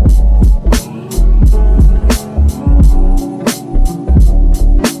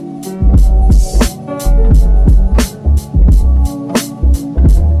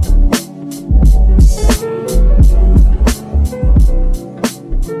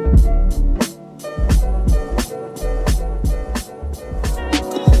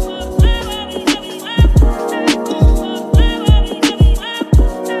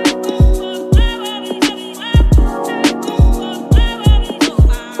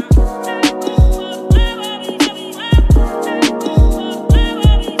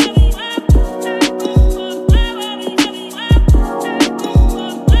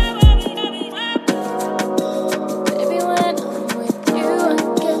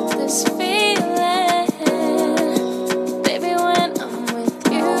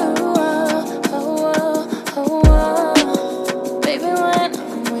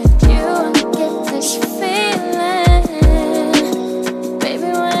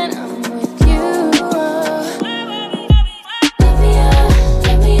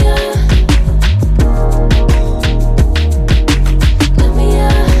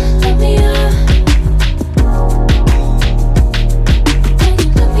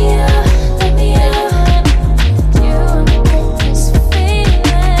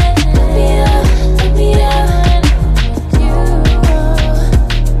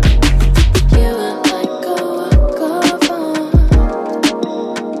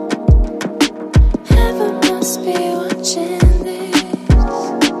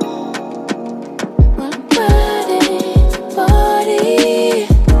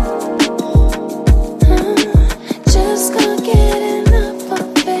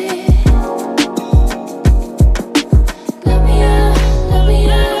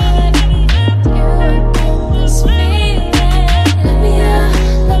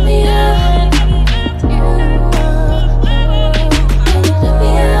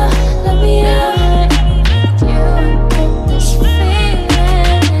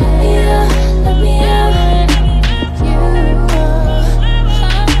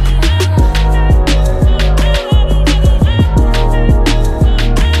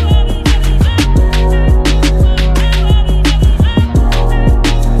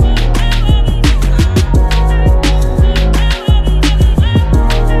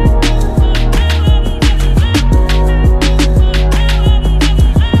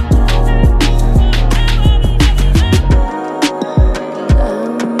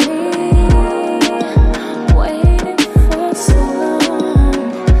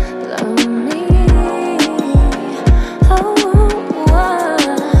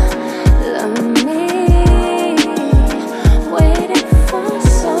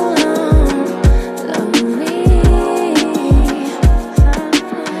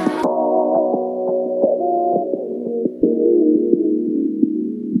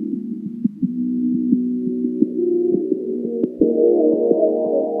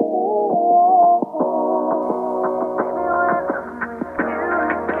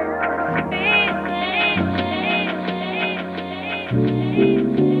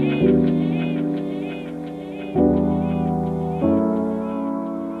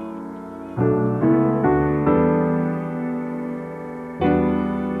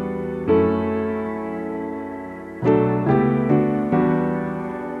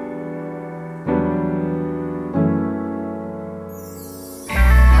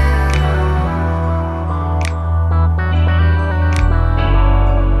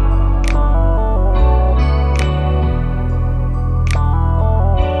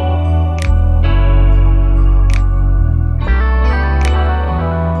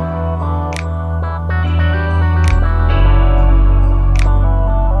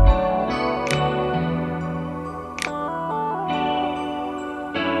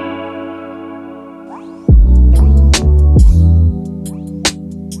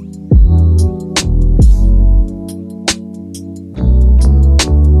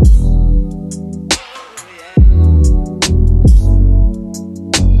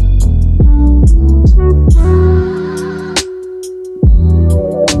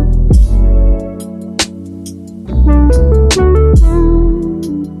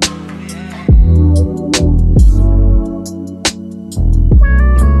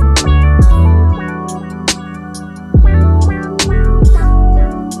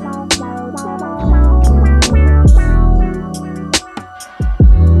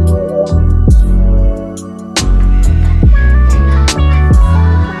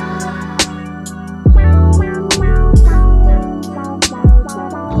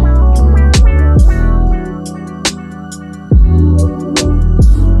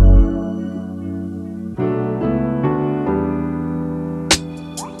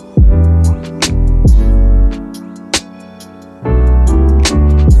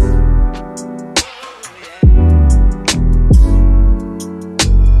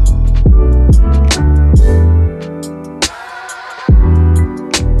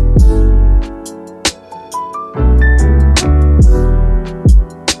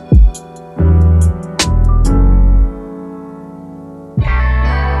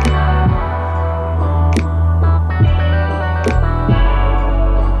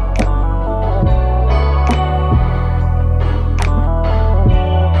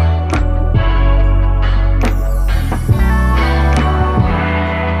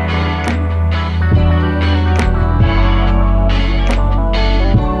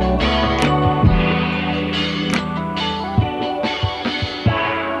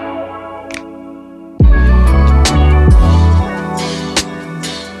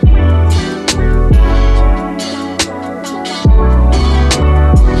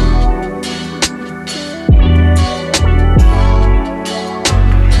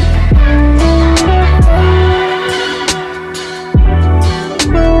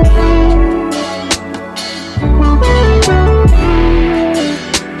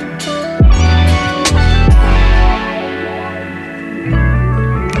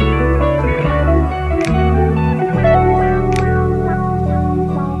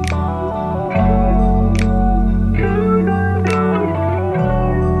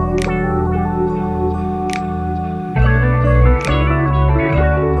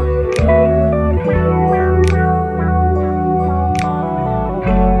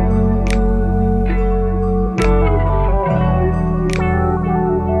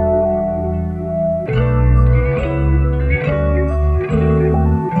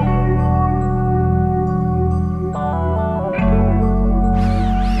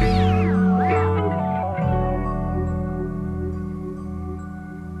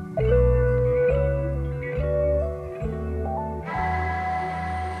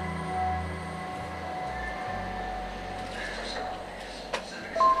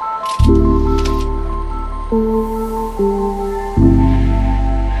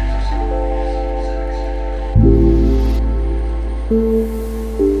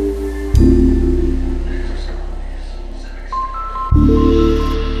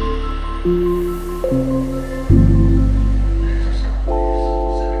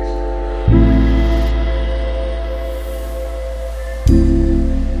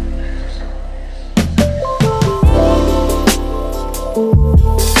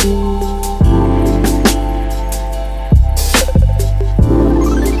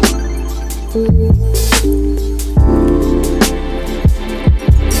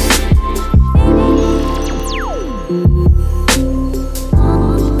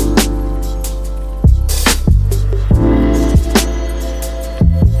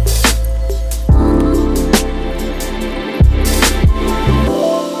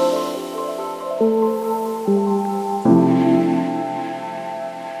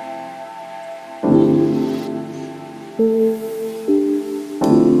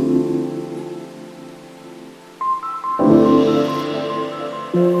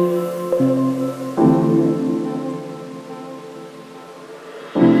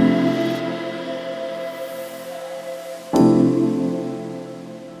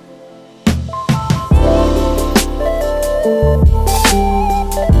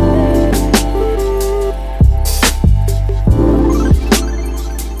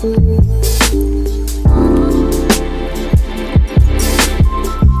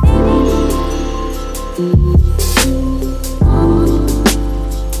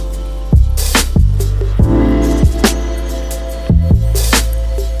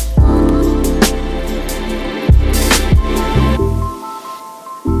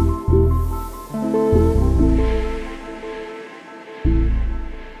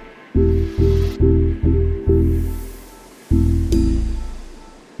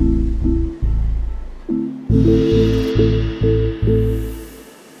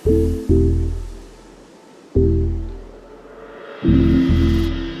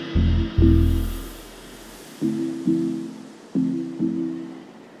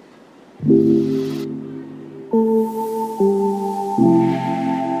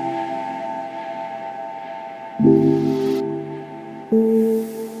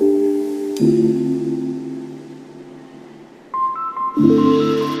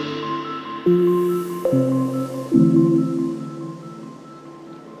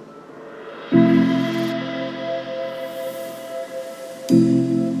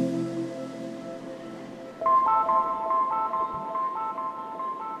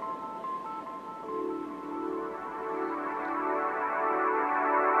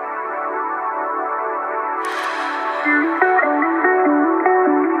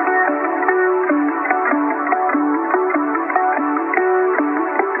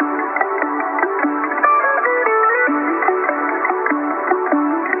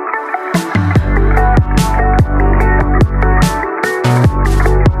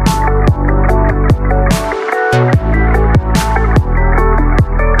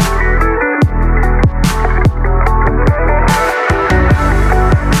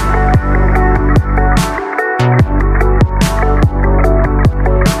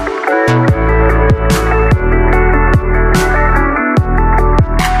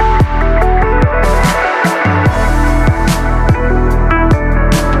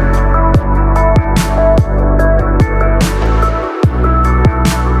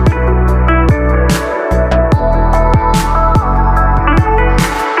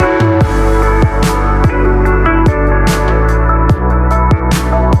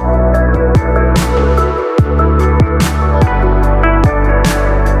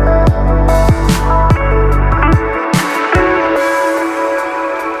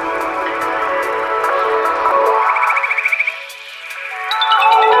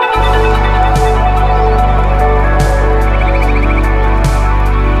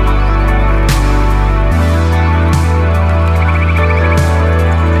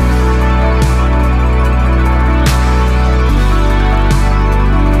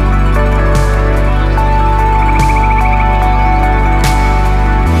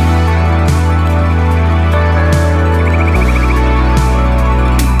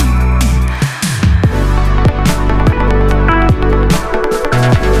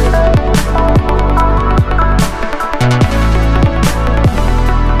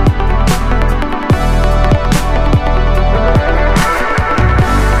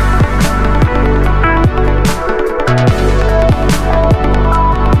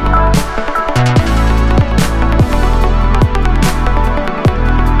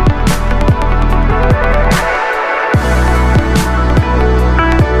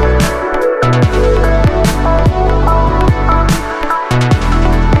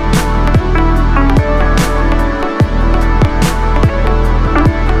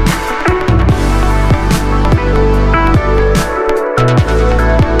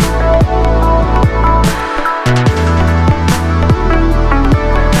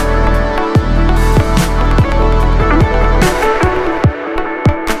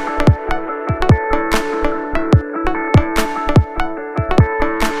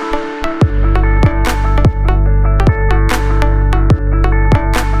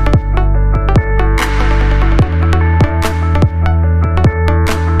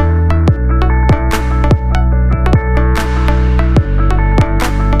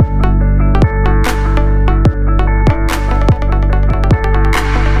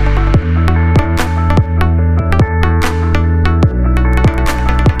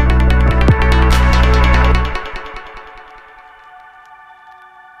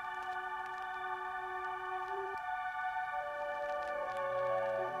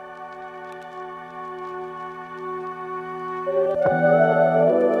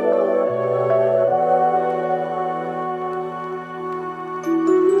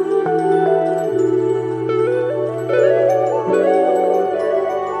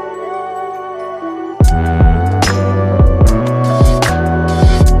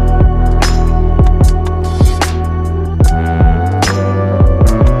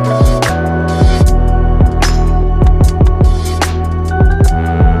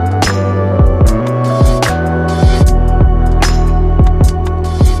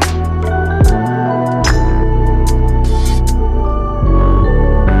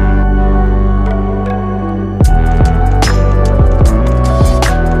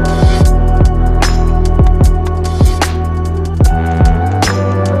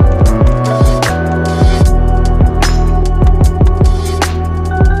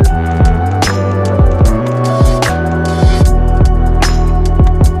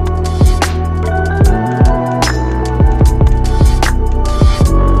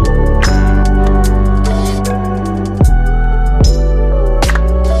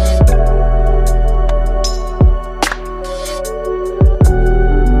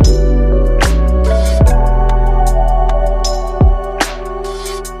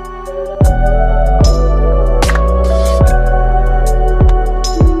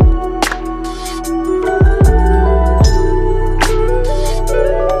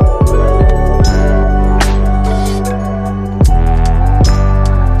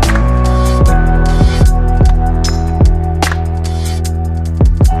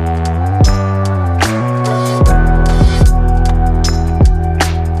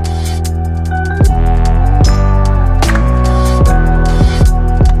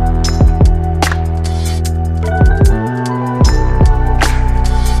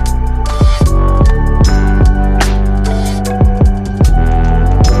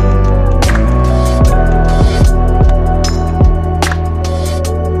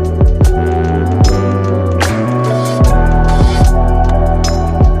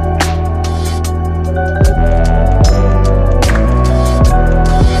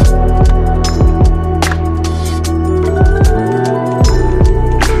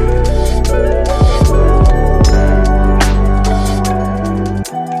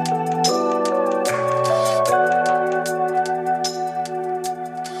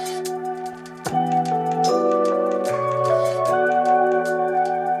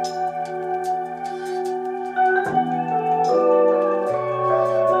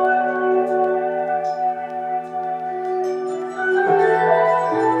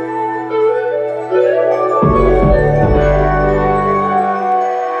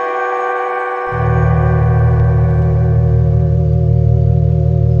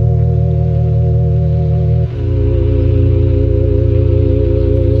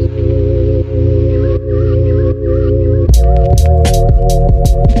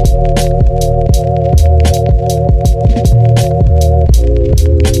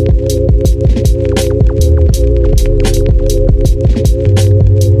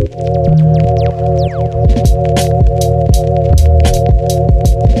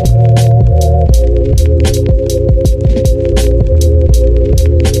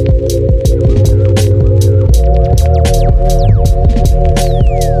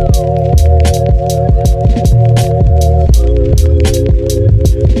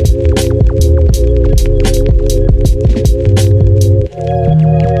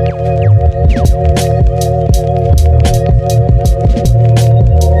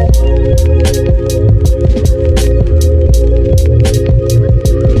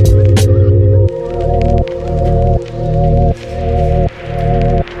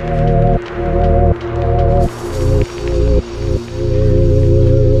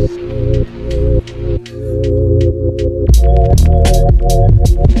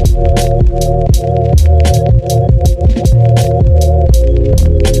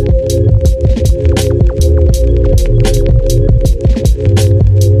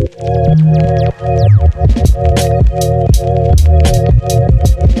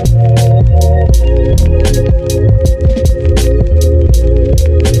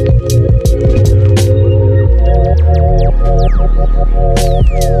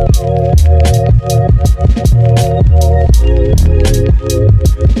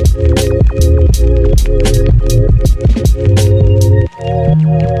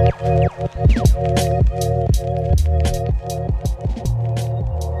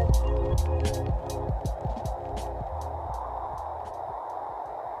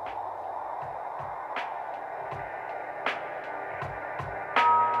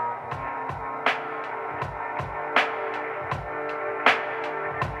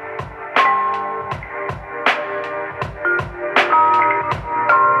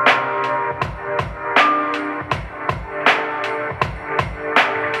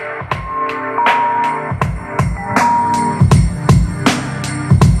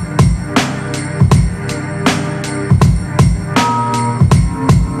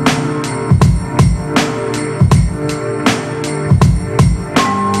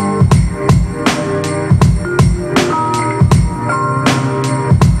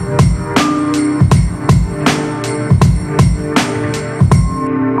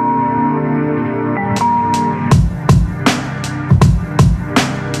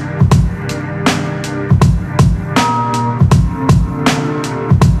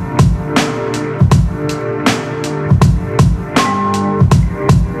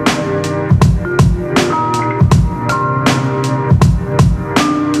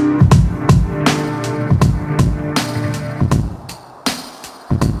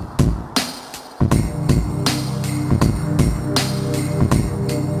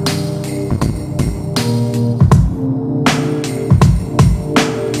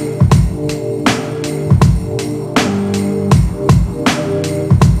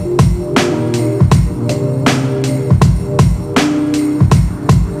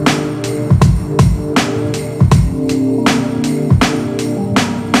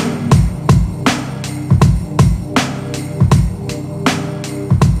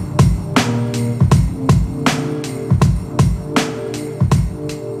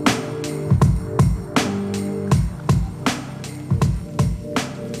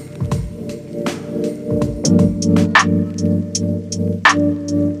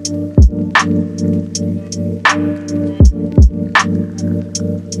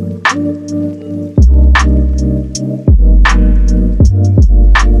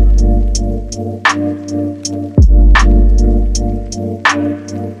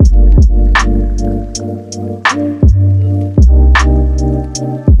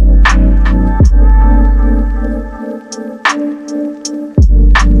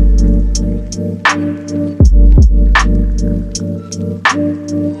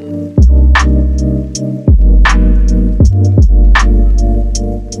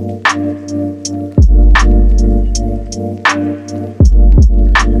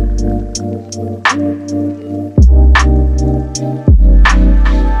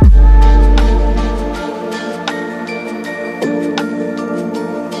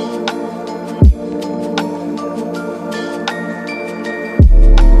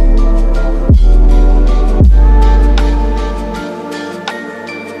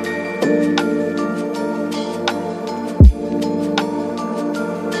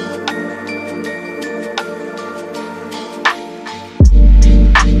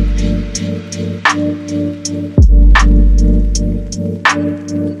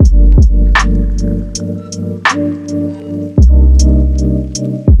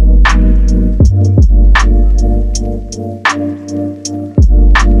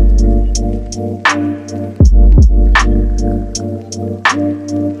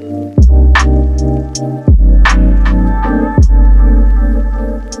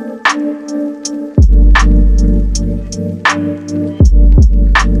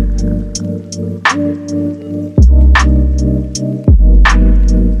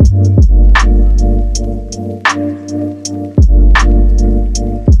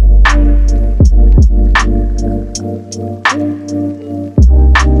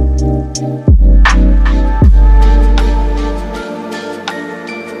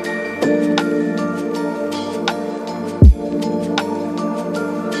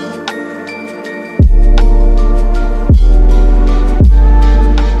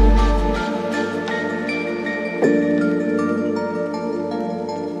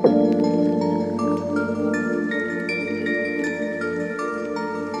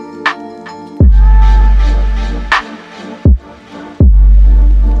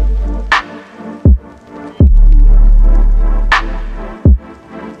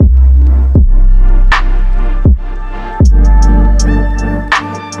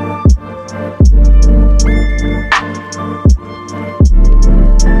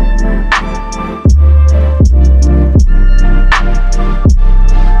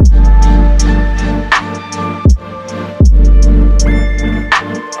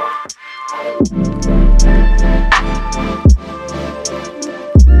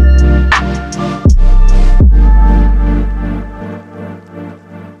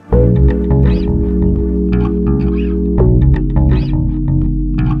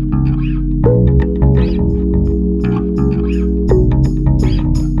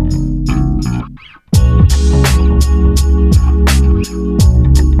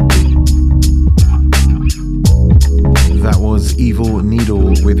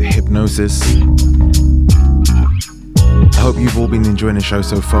 Hypnosis. I hope you've all been enjoying the show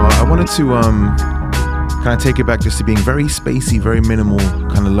so far. I wanted to kind of take it back just to being very spacey, very minimal,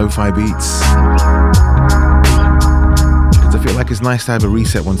 kind of lo-fi beats. Because I feel like it's nice to have a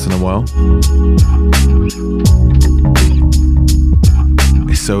reset once in a while.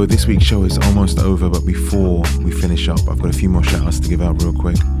 So this week's show is almost over, but before we finish up, I've got a few more shout-outs to give out real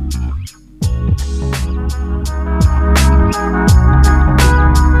quick.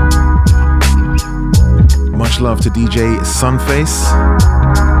 Much love to DJ Sunface.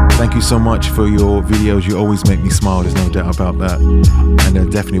 Thank you so much for your videos. You always make me smile, there's no doubt about that.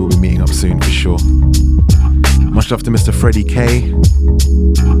 And definitely we'll be meeting up soon for sure. Much love to Mr. Freddie K.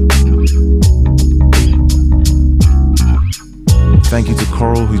 Thank you to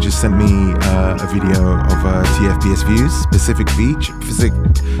Coral, who just sent me a video of TFBS views, Pacific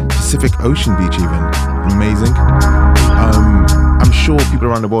Ocean Beach even. Amazing. I'm sure people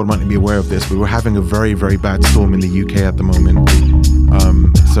around the world might not be aware of this, but we're having a very, very bad storm in the UK at the moment.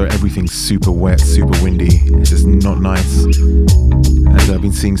 So everything's super wet, super windy. It's just not nice. And I've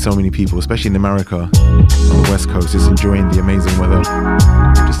been seeing so many people, especially in America, on the West Coast, just enjoying the amazing weather.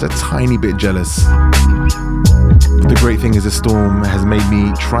 Just a tiny bit jealous. But the great thing is the storm has made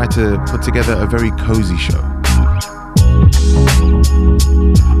me try to put together a very cozy show.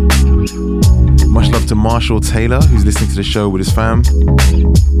 Much love to Marshall Taylor, who's listening to the show with his fam.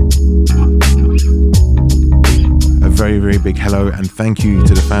 A very, very big hello and thank you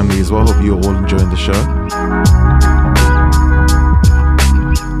to the family as well. Hope you're all enjoying the show.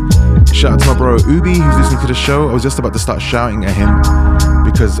 Shout out to my bro Ubi, who's listening to the show. I was just about to start shouting at him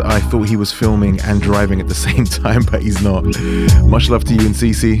because because I thought he was filming and driving at the same time, but he's not. Much love to you and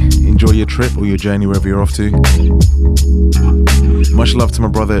Cece. Enjoy your trip or your journey wherever you're off to. Much love to my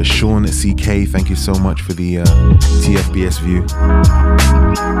brother Sean CK. Thank you so much for the TFBS view.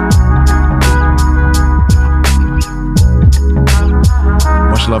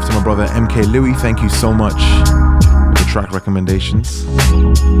 Much love to my brother MK Louis. Thank you so much for the track recommendations.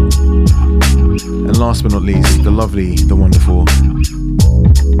 And last but not least, the lovely, the wonderful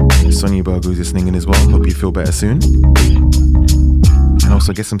Sonia Berg, who's listening in as well. Hope you feel better soon. And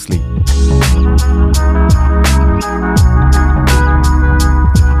also get some sleep.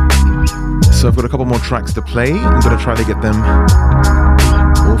 So I've got a couple more tracks to play. I'm going to try to get them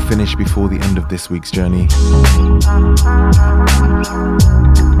all finished before the end of this week's journey.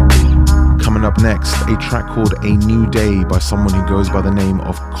 Coming up next, a track called A New Day by someone who goes by the name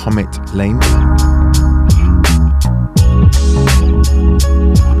of Comet Lane.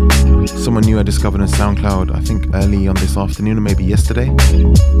 Someone new I discovered on SoundCloud, I think early on this afternoon or maybe yesterday.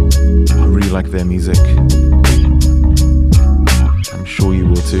 I really like their music. I'm sure you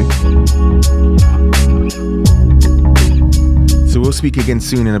will too. So we'll speak again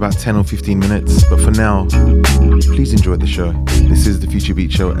soon in about 10 or 15 minutes. But for now, please enjoy the show. This is the Future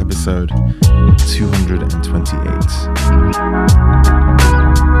Beat Show episode 228.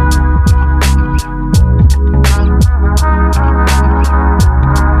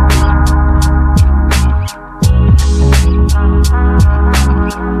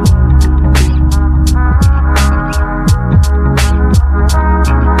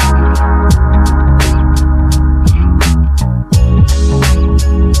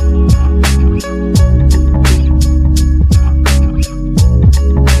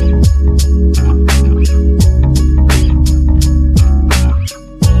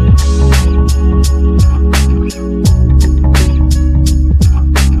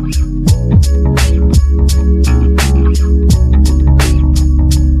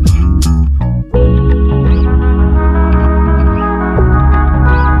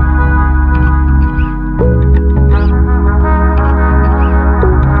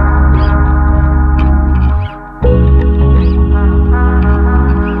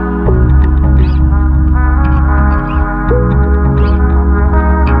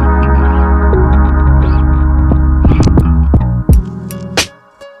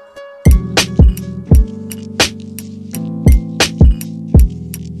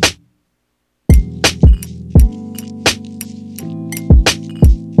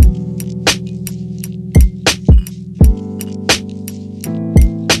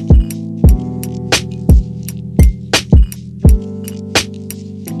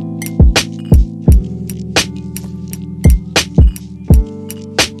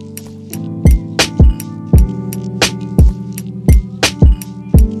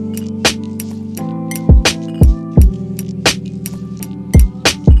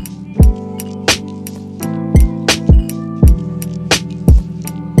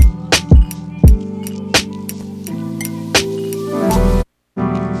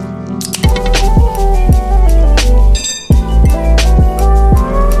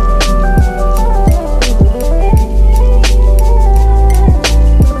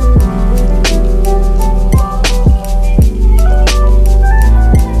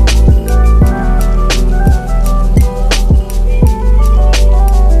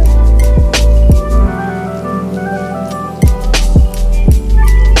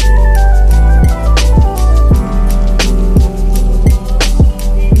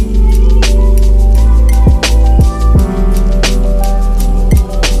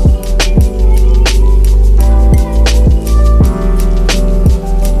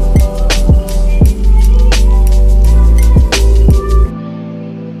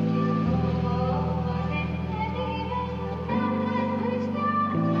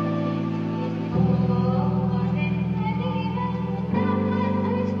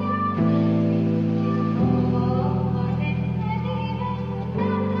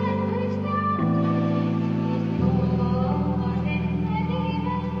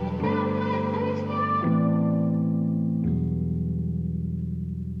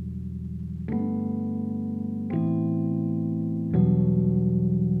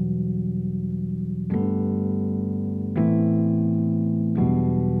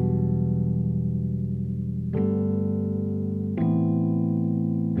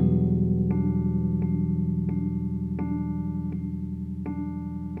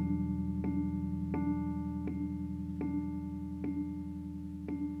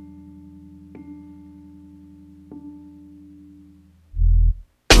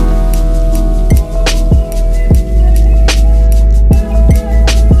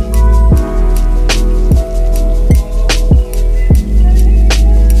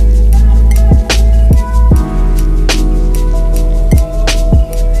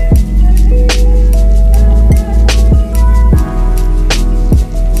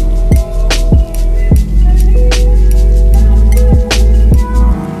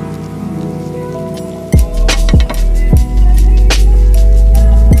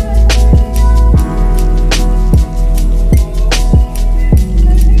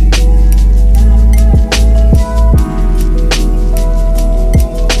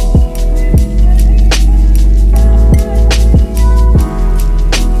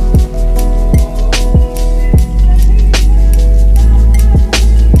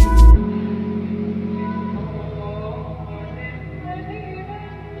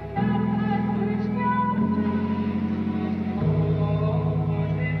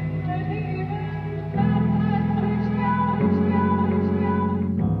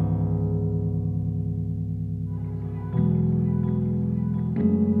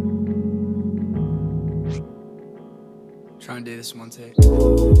 want to do this one take.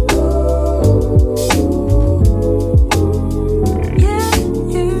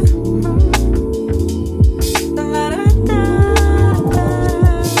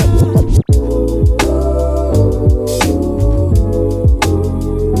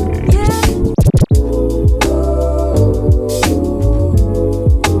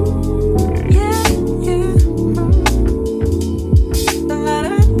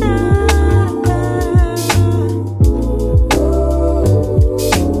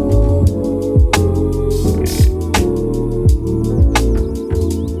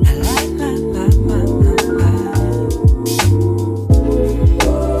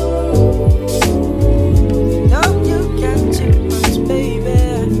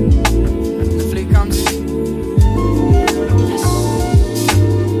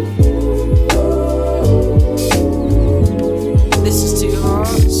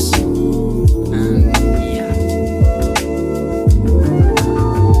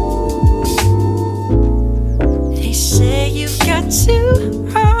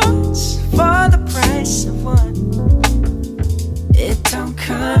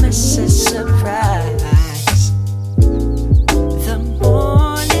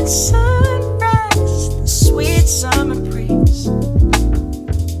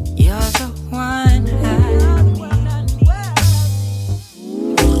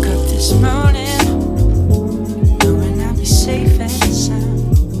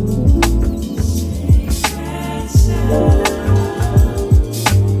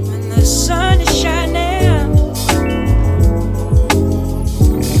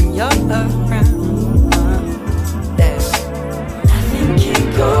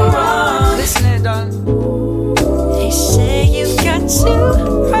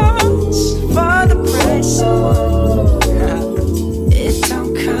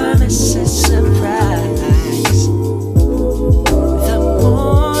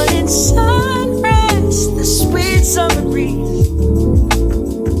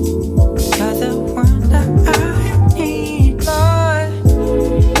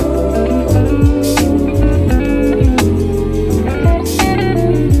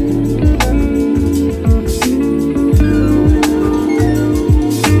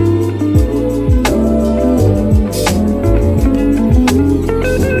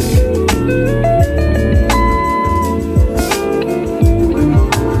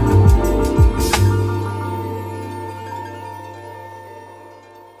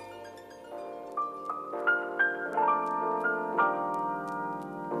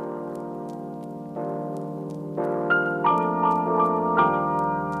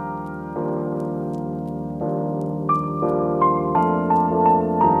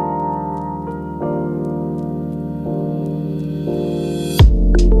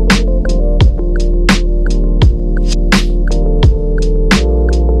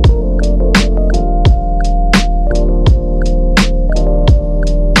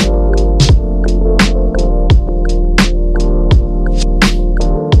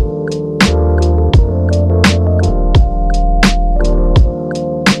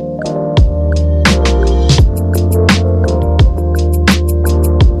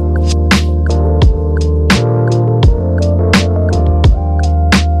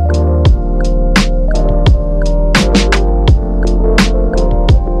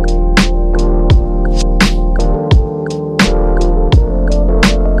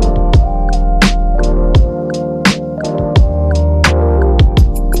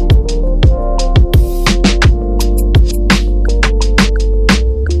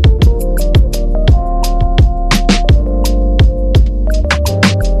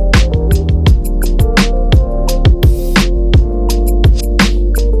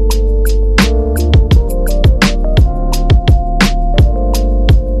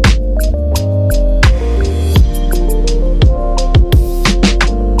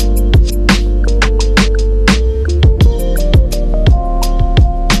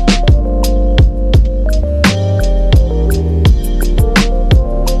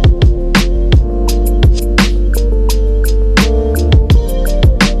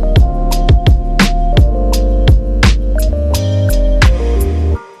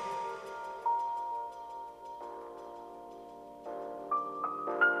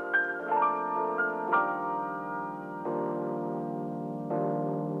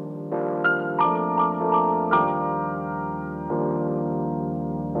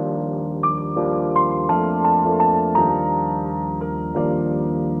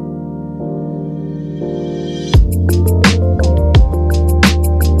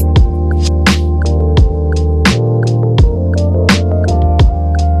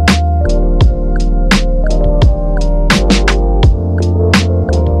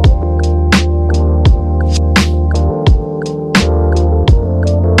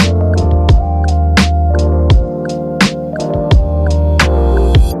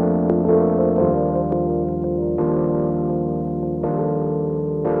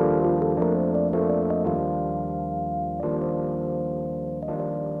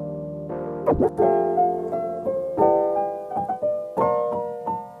 All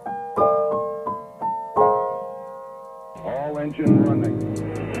engine running.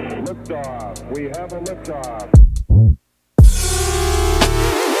 Liftoff. We have a liftoff.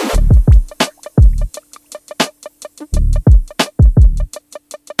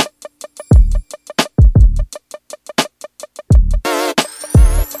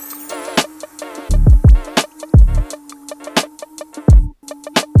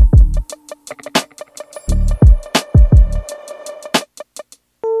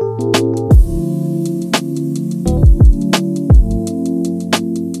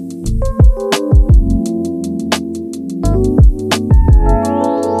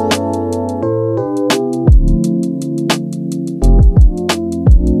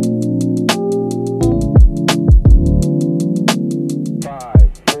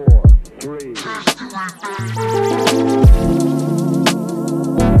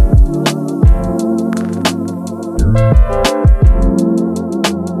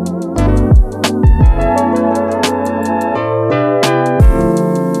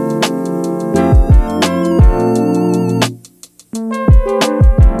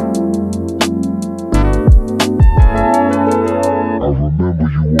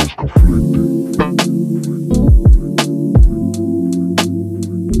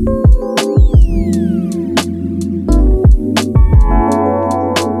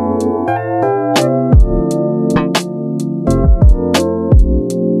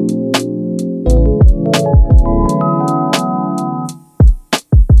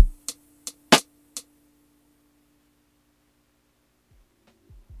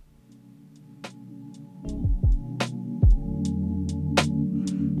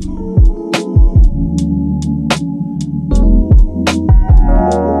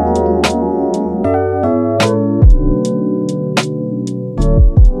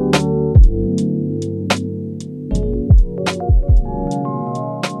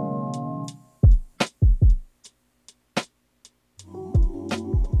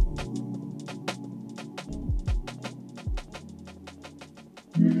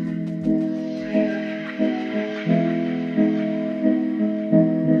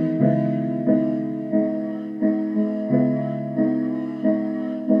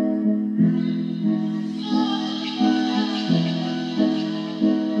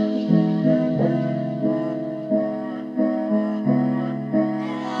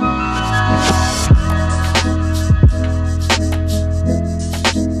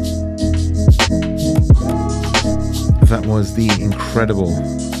 Was the incredible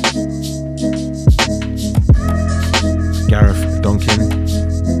Gareth Duncan.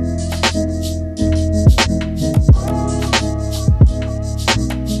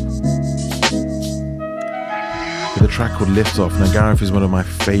 With a track called Liftoff. Now Gareth is one of my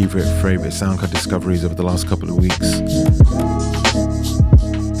favorite SoundCloud discoveries over the last couple of weeks.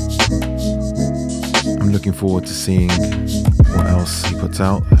 I'm looking forward to seeing what else he puts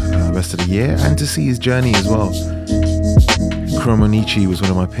out the rest of the year and to see his journey as well. Chromonichi was one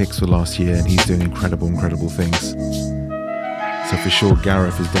of my picks for last year and he's doing incredible things. So for sure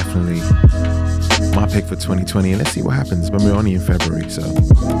Gareth is definitely my pick for 2020 and let's see what happens when we're only in February. So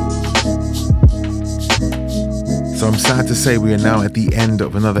I'm sad to say we are now at the end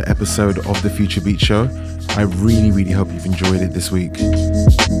of another episode of the Future Beat Show. I really hope you've enjoyed it this week.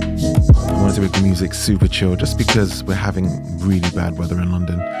 I wanted to make the music super chill just because we're having really bad weather in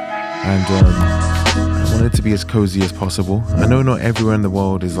London and I want it to be as cozy as possible. I know not everywhere in the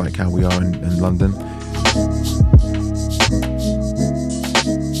world is like how we are in London,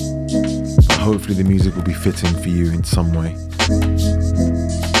 but hopefully the music will be fitting for you in some way.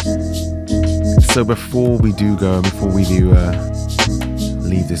 So before we do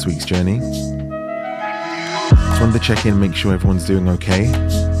leave this week's journey, just wanted to check in, make sure everyone's doing okay.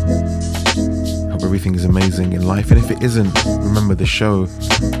 Hope everything is amazing in life, and if it isn't, remember the show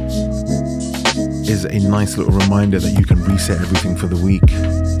is a nice little reminder that you can reset everything for the week.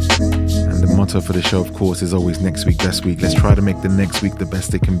 And the motto for the show, of course, is always next week, best week. Let's try to make the next week the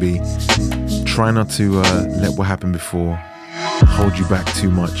best it can be. Try not to let what happened before hold you back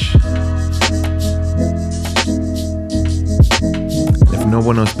too much. If no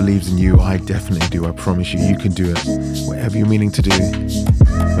one else believes in you, I definitely do. I promise you, you can do it. Whatever you're meaning to do,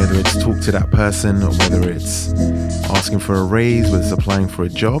 whether it's talk to that person or whether it's asking for a raise, whether it's applying for a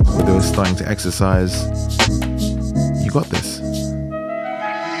job, whether it's starting to exercise, you got this.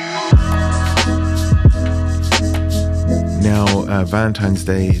 Now, Valentine's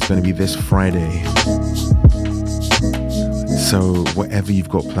Day is going to be this Friday. So whatever you've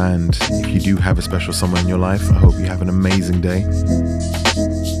got planned, if you do have a special someone in your life, I hope you have an amazing day.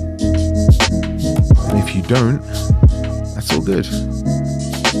 don't, that's all good.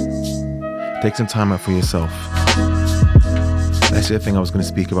 Take some time out for yourself. That's the thing I was going to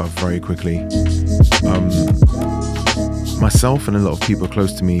speak about very quickly. Myself and a lot of people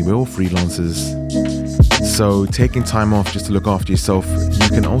close to me, we're all freelancers. So taking time off just to look after yourself, you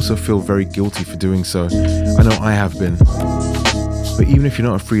can also feel very guilty for doing so. I know I have been. But even if you're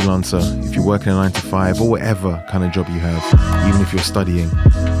not a freelancer, if you're working a 9 to 5 or whatever kind of job you have, even if you're studying,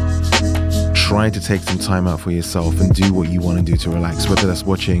 try to take some time out for yourself and do what you want to do to relax, whether that's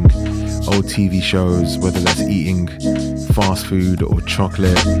watching old TV shows, whether that's eating fast food or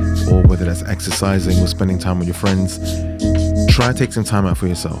chocolate, or whether that's exercising or spending time with your friends. Try to take some time out for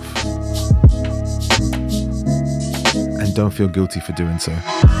yourself. And don't feel guilty for doing so.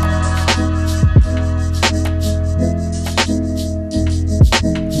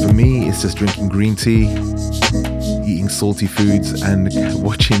 For me, it's just drinking green tea, eating salty foods, and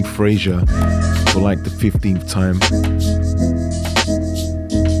watching Frasier for like the 15th time.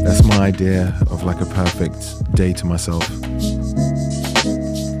 That's my idea of like a perfect day to myself.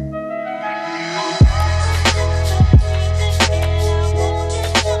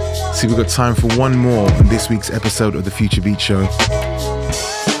 See, we've got time for one more on this week's episode of the Future Beat Show.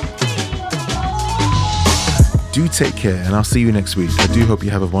 Do take care, and I'll see you next week. I do hope you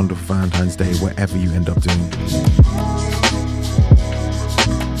have a wonderful Valentine's Day, whatever you end up doing.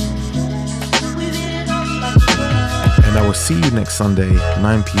 And I will see you next Sunday,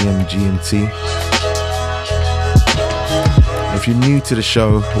 9 p.m. GMT. If you're new to the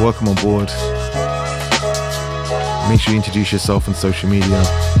show, welcome on board. Make sure you introduce yourself on social media.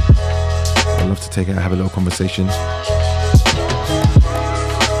 I'd love to have a little conversation.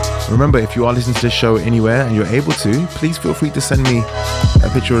 Remember, if you are listening to this show anywhere and you're able to, please feel free to send me a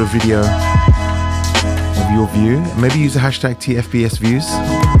picture or a video of your view. Maybe use the hashtag TFBSViews.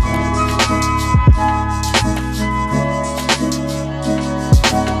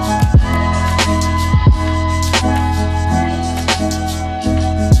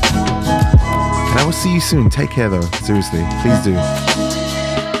 And I will see you soon. Take care though. Seriously, please do.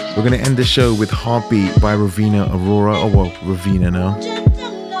 We're going to end the show with Heartbeat by Ravina Aurora. Oh, well, Ravina now.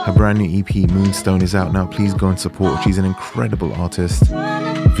 Her brand new EP, Moonstone, is out now. Please go and support her. She's an incredible artist,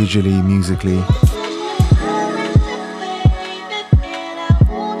 visually, musically.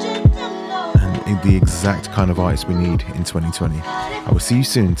 And the exact kind of artist we need in 2020. I will see you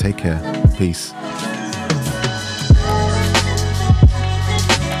soon. Take care. Peace.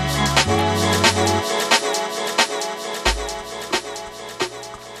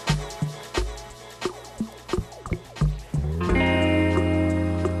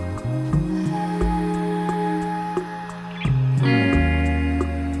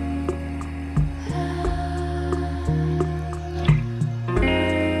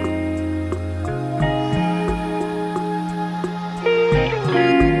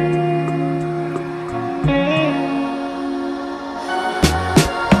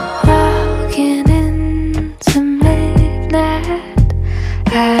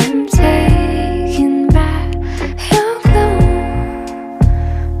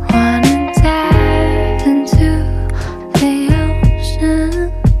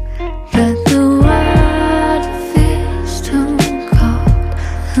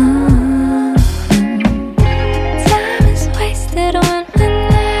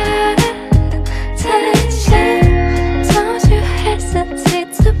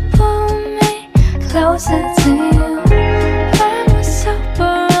 Closer to you, I'm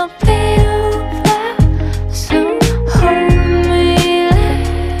sober.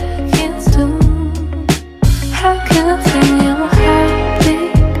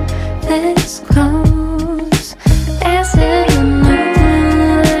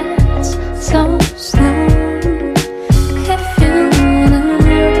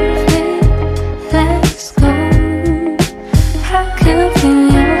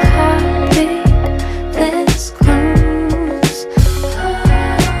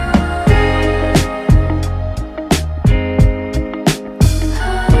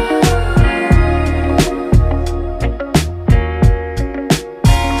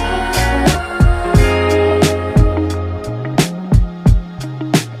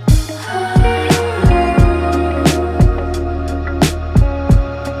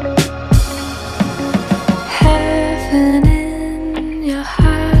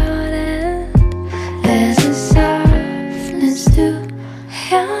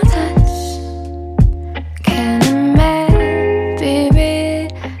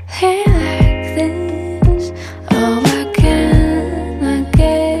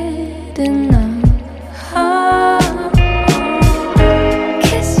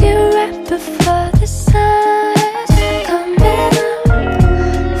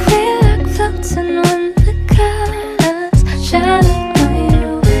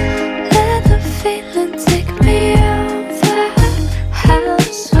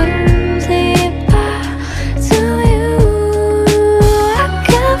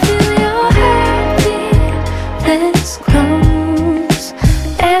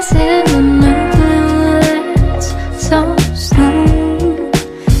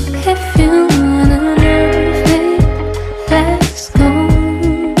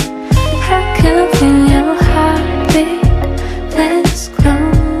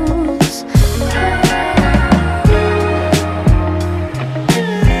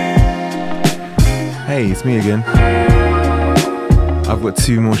 Hey, it's me again. I've got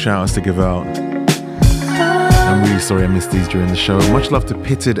 2 more shout outs to give out. I'm really sorry I missed these during the show. Much love to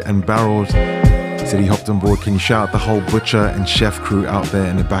Pitted and Barreled. He said he hopped on board. Can you shout out the whole butcher and chef crew out there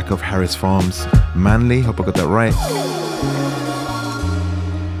in the back of Harris Farms? Manly, hope I got that right.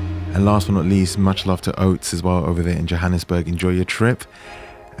 And last but not least, much love to Oates as well over there in Johannesburg. Enjoy your trip.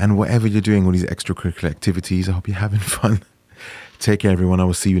 And whatever you're doing, all these extracurricular activities, I hope you're having fun. Take care, everyone. I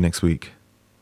will see you next week.